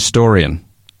Jewish historian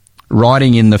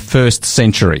writing in the 1st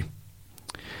century,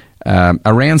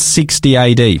 around 60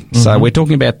 AD. Mm-hmm. So we're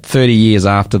talking about 30 years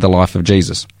after the life of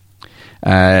Jesus.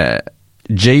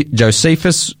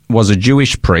 Josephus was a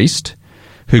Jewish priest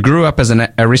who grew up as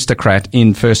an aristocrat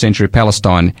in 1st century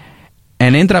Palestine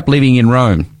and ended up living in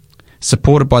Rome,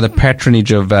 supported by the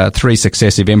patronage of 3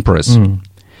 successive emperors. Mm.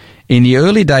 In the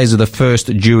early days of the first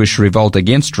Jewish revolt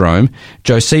against Rome,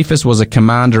 Josephus was a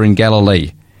commander in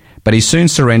Galilee, but he soon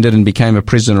surrendered and became a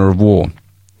prisoner of war.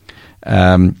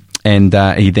 And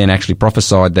he then actually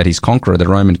prophesied that his conqueror, the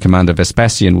Roman commander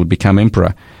Vespasian, would become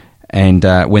emperor. And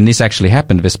when this actually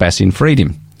happened, Vespasian freed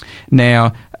him.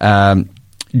 Now,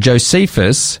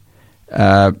 Josephus,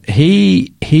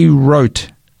 he wrote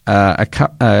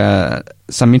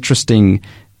some interesting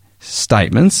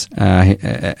statements.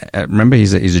 Remember,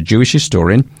 he's a Jewish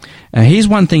historian. Here's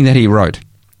one thing that he wrote.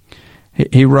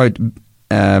 He wrote,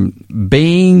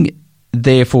 being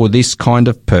therefore this kind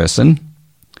of person,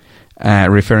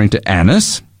 referring to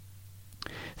Annas,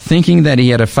 thinking that he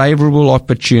had a favourable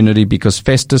opportunity because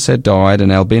Festus had died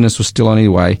and Albinus was still on his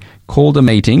way, called a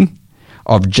meeting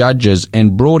of judges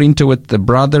and brought into it the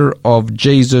brother of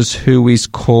Jesus, who is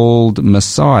called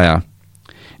Messiah,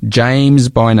 James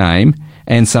by name,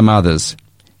 and some others.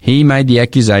 He made the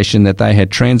accusation that they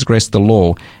had transgressed the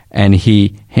law, and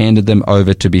he handed them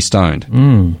over to be stoned.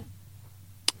 Mm.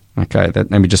 Okay,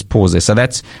 let me just pause there. So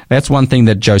that's one thing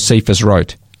that Josephus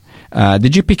wrote.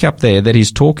 Did you pick up there that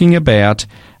he's talking about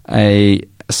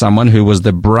someone who was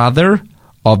the brother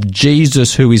of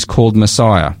Jesus, who is called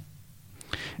Messiah?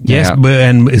 Yes, now,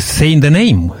 and saying the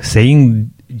name,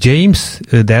 saying James,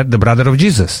 that the brother of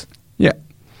Jesus. Yeah.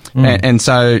 And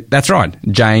so that's right,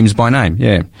 James by name,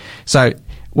 yeah. So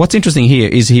what's interesting here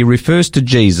is he refers to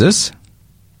Jesus,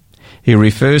 he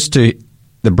refers to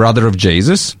the brother of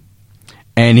Jesus,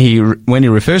 and when he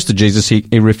refers to Jesus, he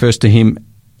refers to him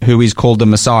who is called the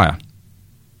Messiah.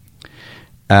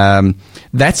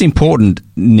 That's important,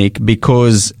 Nick,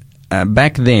 because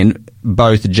back then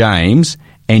both James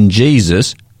and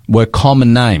Jesus were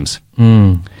common names.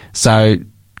 Mm. So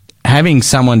having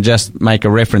someone just make a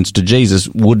reference to Jesus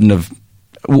wouldn't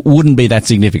be that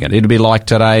significant. It'd be like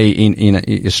today in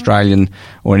Australian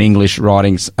or in English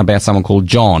writings about someone called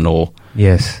John or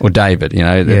David. You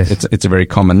know, yes. It's a very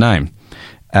common name.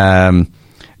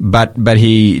 But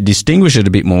he distinguished it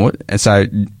a bit more. So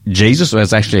Jesus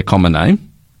was actually a common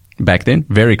name back then,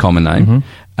 very common name.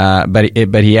 Mm-hmm.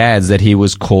 But he adds that he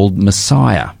was called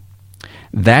Messiah.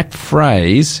 That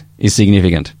phrase is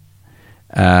significant.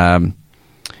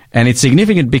 And it's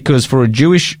significant because for a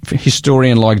Jewish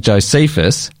historian like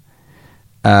Josephus,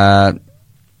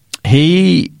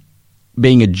 he,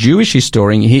 being a Jewish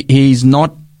historian, he's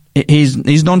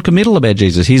non-committal about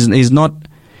Jesus. He's not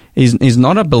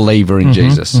a believer in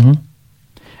Jesus. Mm-hmm.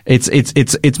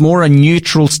 It's more a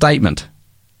neutral statement.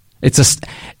 It's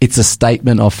a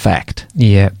statement of fact.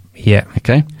 Yeah.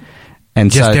 Okay. And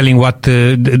just telling what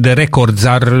the records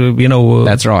are,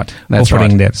 That's right.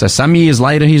 offering there. So some years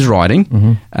later, he's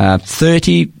writing.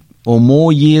 30 or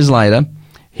more years later,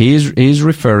 he's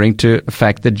referring to the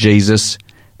fact that Jesus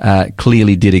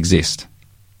clearly did exist.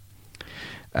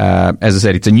 As I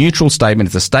said, it's a neutral statement.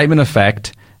 It's a statement of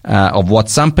fact of what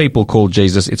some people call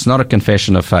Jesus. It's not a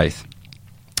confession of faith.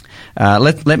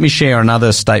 Let me share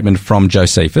another statement from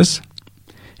Josephus.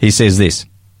 He says this.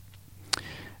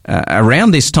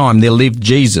 Around this time there lived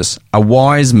Jesus, a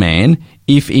wise man,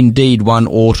 if indeed one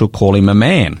ought to call him a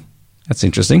man. That's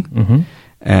interesting. Mm-hmm.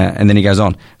 And then he goes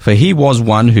on. For he was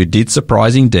one who did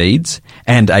surprising deeds,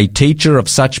 and a teacher of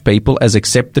such people as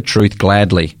accept the truth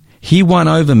gladly. He won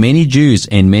over many Jews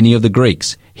and many of the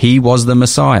Greeks. He was the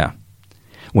Messiah.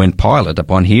 When Pilate,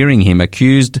 upon hearing him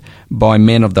accused by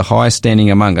men of the highest standing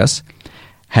among us,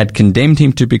 had condemned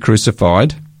him to be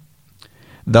crucified,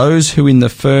 those who in the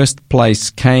first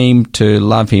place came to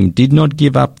love him did not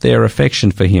give up their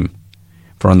affection for him.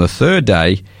 For on the third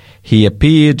day he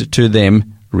appeared to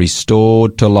them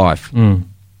restored to life. Mm.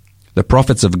 The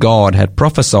prophets of God had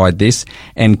prophesied this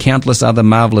and countless other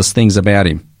marvellous things about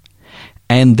him.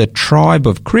 And the tribe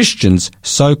of Christians,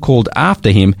 so called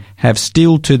after him, have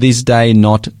still to this day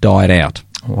not died out.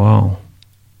 Wow.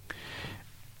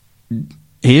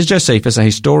 Here's Josephus, a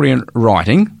historian,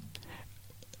 writing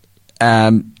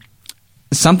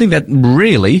something that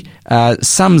really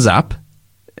sums up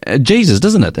Jesus,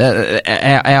 doesn't it?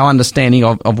 Our understanding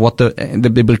of what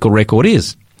the biblical record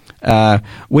is.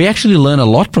 We actually learn a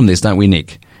lot from this, don't we,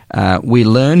 Nick? we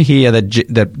learn here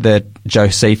that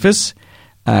Josephus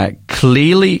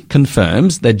clearly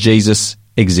confirms that Jesus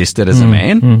existed as a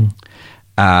man.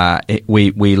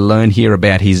 We learn here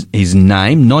about his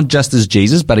name, not just as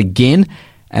Jesus, but again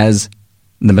as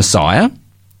the Messiah.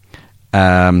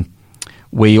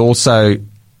 We also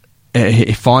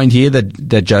find here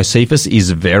that Josephus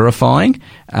is verifying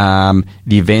the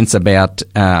events about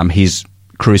his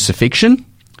crucifixion.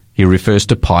 He refers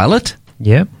to Pilate.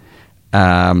 Yeah.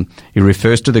 He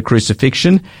refers to the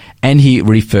crucifixion, and he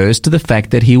refers to the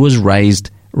fact that he was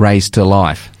raised to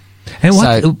life. And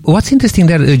what's interesting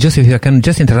there, Joseph, if I can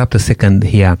just interrupt a second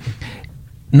here.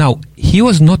 Now, he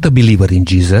was not a believer in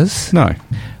Jesus. No.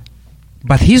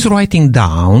 But he's writing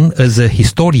down, as a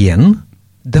historian,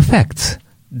 the facts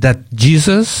that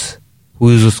Jesus, who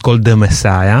was called the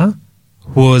Messiah,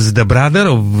 who was the brother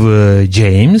of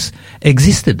James,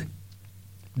 existed.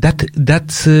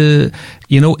 That's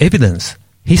evidence,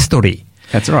 history.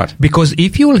 That's right. Because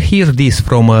if you will hear this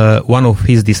from one of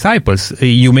his disciples,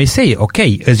 you may say,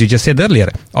 okay, as you just said earlier,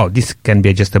 this can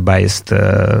be just a biased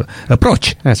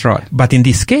approach. That's right. But in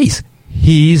this case,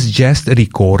 he is just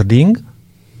recording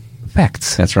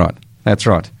facts. That's right. That's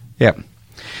right. Yep.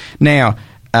 Now,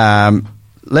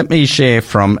 let me share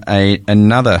from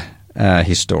another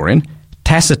historian,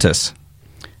 Tacitus,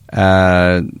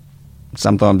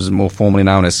 sometimes more formally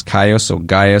known as Caius or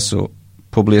Gaius or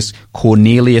Publius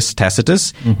Cornelius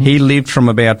Tacitus. Mm-hmm. He lived from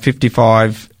about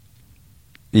 55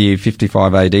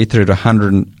 AD through to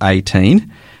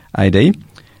 118 AD.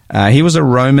 He was a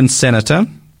Roman senator,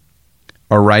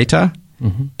 orator,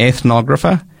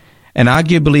 ethnographer, and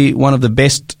arguably one of the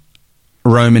best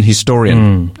Roman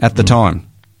historian at the time.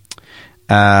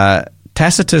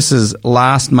 Tacitus's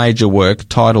last major work,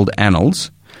 titled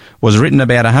Annals, was written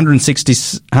about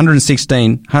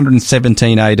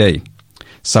 117 AD.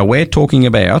 So we're talking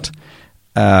about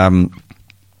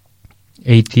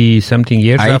 80-something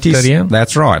years after, yeah?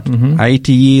 That's right.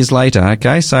 80 years later,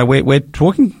 okay? So we're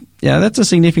talking, that's a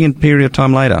significant period of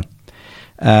time later.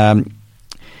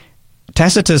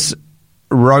 Tacitus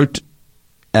wrote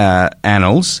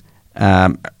Annals,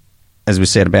 as we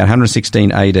said, about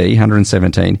 116 AD,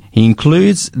 117. He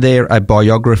includes there a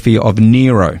biography of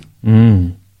Nero.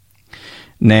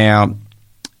 Now,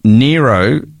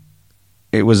 Nero,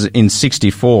 it was in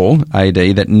 64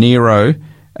 AD that Nero,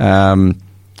 that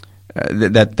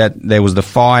there was the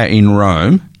fire in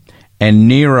Rome, and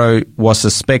Nero was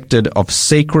suspected of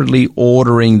secretly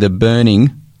ordering the burning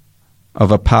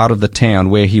of a part of the town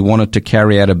where he wanted to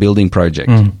carry out a building project.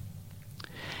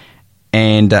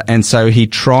 And so he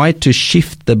tried to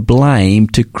shift the blame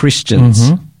to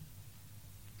Christians.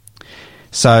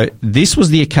 So this was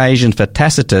the occasion for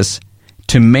Tacitus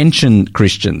to mention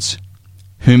Christians,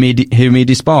 whom he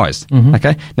despised.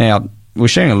 Okay, now we're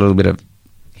sharing a little bit of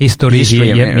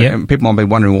history and people might be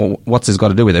wondering, well, what's this got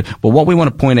to do with it? Well, what we want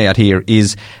to point out here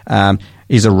is a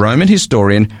Roman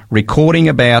historian recording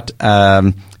about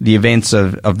the events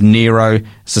of Nero,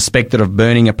 suspected of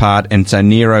burning a part, and so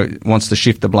Nero wants to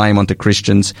shift the blame onto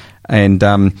Christians, and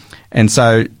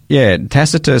so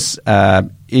Tacitus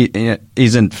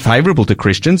isn't favourable to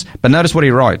Christians. But notice what he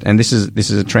wrote, and this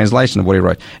is a translation of what he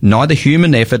wrote. Neither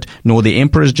human effort, nor the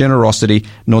emperor's generosity,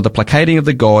 nor the placating of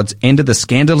the gods ended the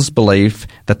scandalous belief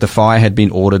that the fire had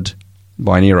been ordered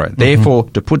by Nero. Therefore,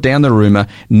 to put down the rumour,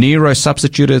 Nero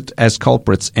substituted as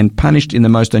culprits and punished in the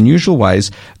most unusual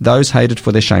ways those hated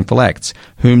for their shameful acts,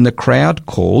 whom the crowd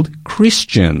called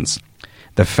Christians.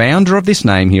 The founder of this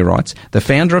name, he writes,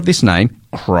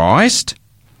 Christ,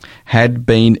 had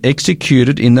been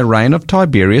executed in the reign of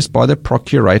Tiberius by the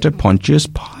procurator Pontius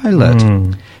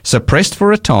Pilate. Suppressed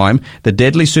for a time, the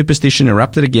deadly superstition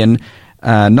erupted again,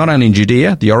 not only in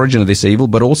Judea, the origin of this evil,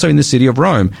 but also in the city of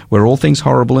Rome, where all things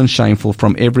horrible and shameful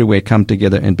from everywhere come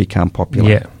together and become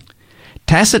popular.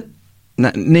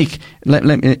 Nick,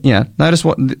 notice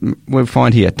what we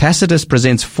find here. Tacitus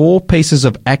presents 4 pieces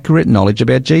of accurate knowledge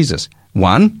about Jesus.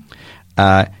 1,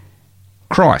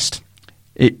 Christ,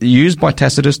 used by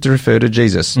Tacitus to refer to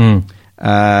Jesus.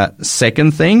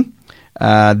 Second thing,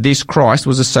 this Christ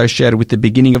was associated with the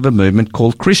beginning of a movement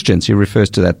called Christians. He refers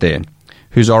to that there,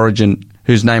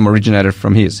 whose name originated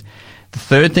from his. The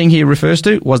third thing he refers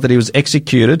to was that he was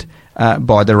executed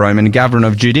by the Roman governor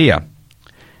of Judea.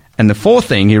 And the fourth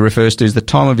thing he refers to is the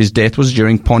time of his death was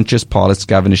during Pontius Pilate's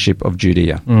governorship of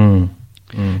Judea.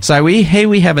 So here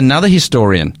we have another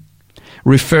historian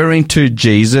referring to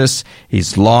Jesus,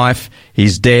 his life,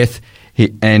 his death,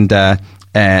 and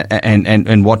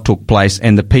and what took place,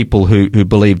 and the people who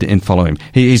believed and follow him.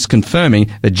 He is confirming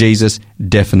that Jesus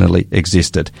definitely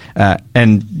existed.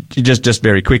 And just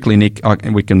very quickly, Nick,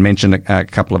 we can mention a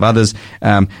couple of others.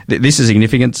 This is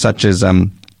significant, such as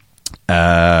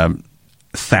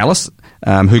Thales,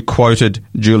 who quoted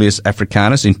Julius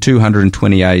Africanus in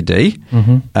 220 AD,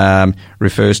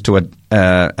 refers to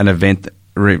an event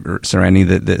surrounding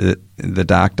the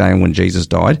dark day when Jesus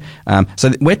died.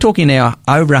 So we're talking now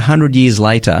over 100 years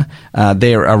later.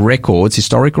 There are records,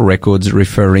 historical records,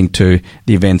 referring to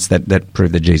the events that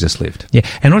prove that Jesus lived. Yeah,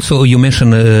 and also you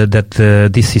mentioned that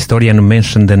this historian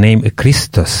mentioned the name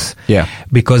Christus. Yeah,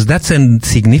 because that's a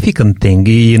significant thing.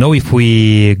 You know, if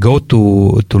we go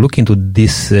to look into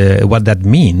this, what that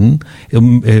meant.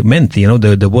 You know,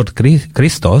 the word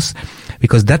Christos,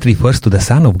 because that refers to the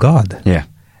Son of God. Yeah.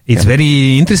 It's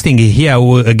very interesting here,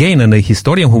 again, a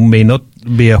historian who may not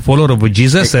be a follower of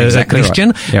Jesus, exactly a Christian,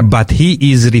 right. Yep. but he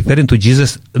is referring to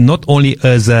Jesus not only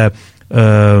as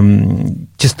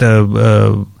just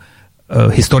a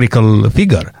historical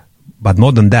figure, but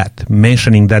more than that,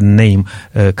 mentioning that name,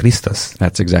 Christus.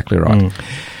 That's exactly right.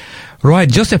 Right,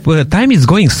 Joseph, time is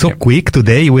going so quick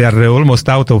today. We are almost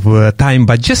out of time,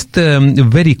 but just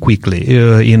very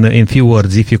quickly, in few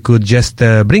words, if you could just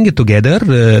bring it together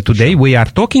today. Sure. We are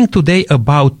talking today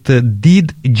about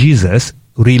did Jesus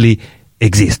really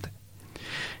exist?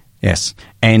 Yes,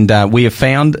 and we have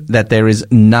found that there is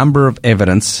a number of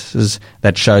evidences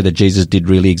that show that Jesus did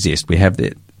really exist. We have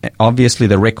obviously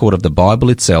the record of the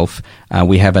Bible itself.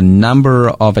 We have a number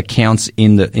of accounts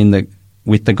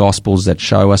with the Gospels that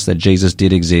show us that Jesus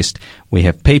did exist. We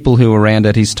have people who were around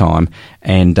at his time,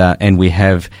 and we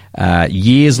have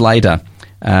years later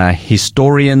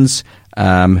historians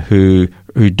who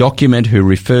document, who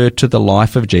refer to the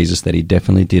life of Jesus, that he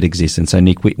definitely did exist. And so,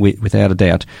 Nick, we without a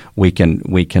doubt, we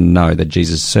can know that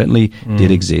Jesus certainly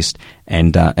did exist.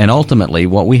 And ultimately,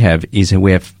 what we have is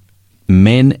we have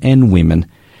men and women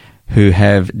who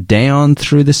have, down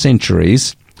through the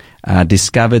centuries,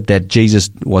 discovered that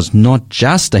Jesus was not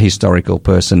just a historical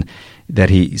person, that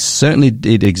he certainly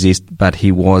did exist, but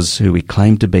he was who he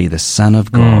claimed to be, the Son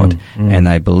of God, and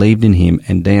they believed in him.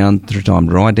 And down through time,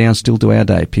 right down still to our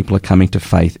day, people are coming to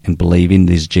faith and believe in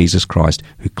this Jesus Christ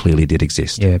who clearly did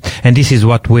exist. Yeah, and this is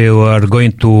what we are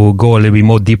going to go a little bit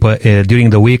more deeper during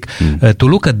the week, to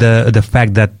look at the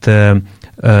fact that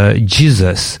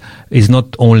Jesus is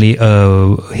not only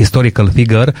a historical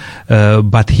figure,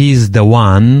 but he is the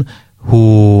one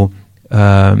who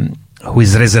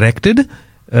is resurrected,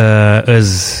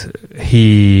 as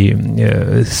he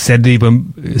said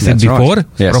before, right.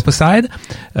 Yes. prophesied,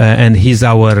 and he's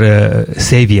our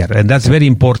savior, and that's very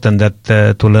important that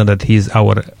to learn that he's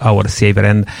our savior,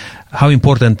 and how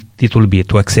important it will be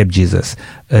to accept Jesus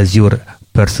as your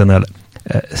personal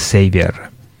savior.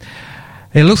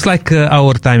 It looks like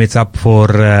our time is up for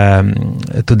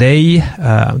today.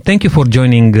 Thank you for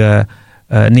joining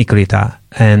Nick Rita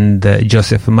and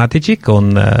Joseph Maticic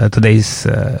on today's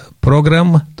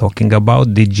program, talking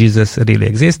about did Jesus really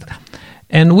exist?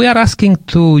 And we are asking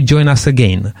to join us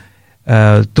again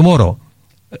tomorrow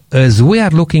as we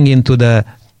are looking into the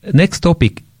next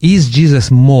topic, is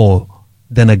Jesus more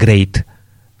than a great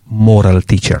moral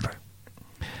teacher?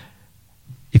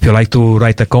 If you like to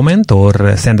write a comment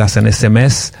or send us an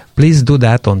SMS, please do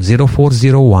that on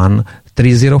 0401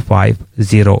 305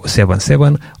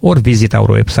 077 or visit our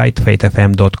website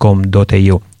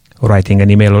faithfm.com.au. Writing an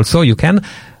email also, you can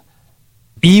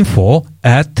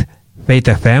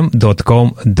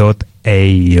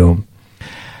info@faithfm.com.au.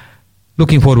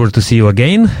 Looking forward to see you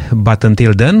again, but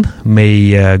until then,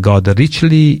 may God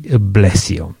richly bless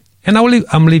you. And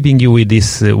I'm leaving you with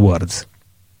these words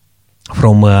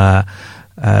from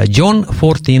John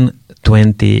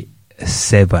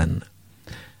 14:27.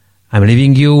 I'm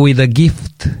leaving you with a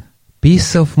gift,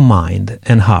 peace of mind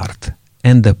and heart.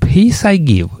 And the peace I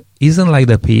give isn't like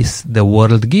the peace the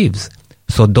world gives.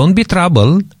 So don't be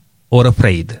troubled or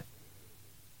afraid.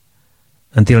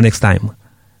 Until next time,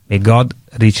 may God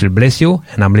richly bless you.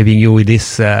 And I'm leaving you with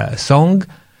this song,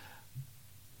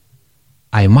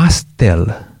 I Must Tell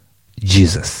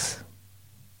Jesus.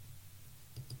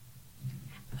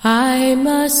 I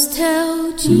must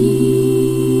tell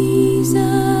Jesus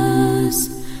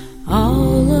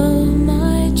all of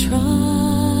my trials.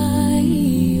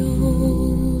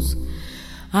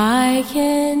 I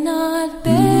cannot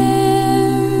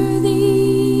bear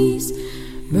these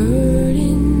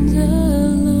burdens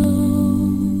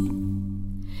alone.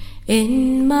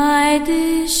 In my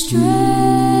distress,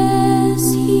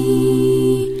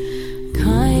 He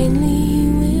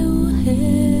kindly will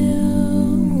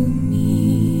help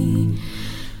me.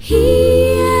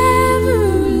 He ever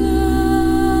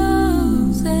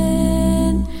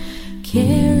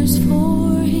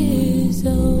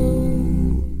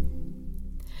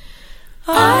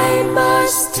I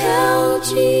must tell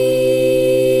Jesus.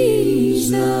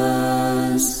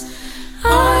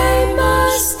 I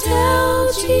must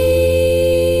tell Jesus.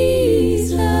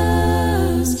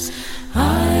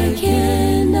 I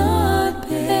cannot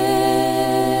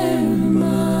bear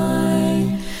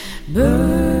my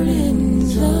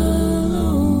burdens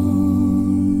alone.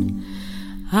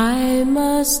 I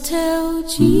must tell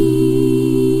Jesus.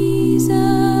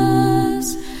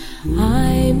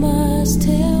 I must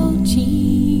tell Jesus.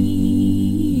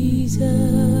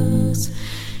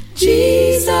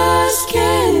 Jesus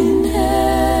can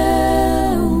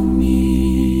help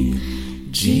me.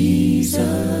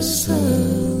 Jesus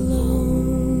alone.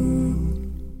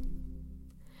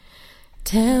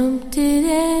 Tempted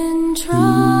and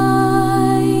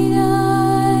tried,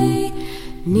 I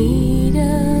need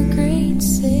a great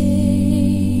Savior,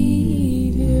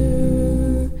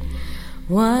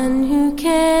 one who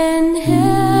can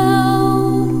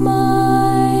help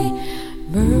my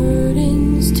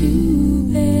burdens to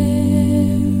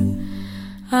bear.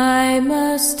 I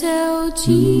must tell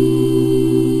Jesus.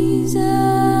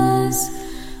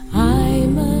 I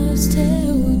must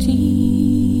tell Jesus.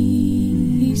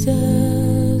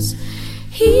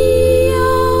 He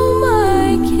all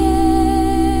my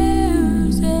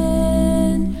cares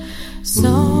and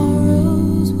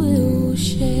sorrows will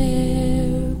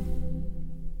share.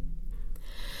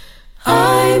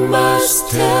 I must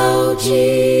tell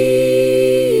Jesus.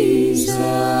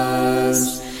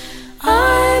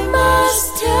 I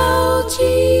must tell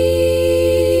Jesus.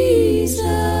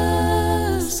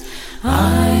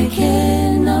 I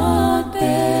cannot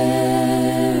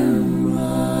bear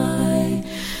my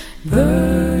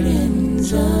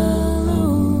burdens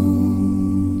alone.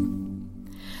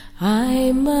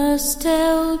 I must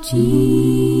tell Jesus.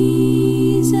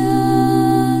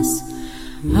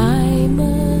 I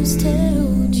must tell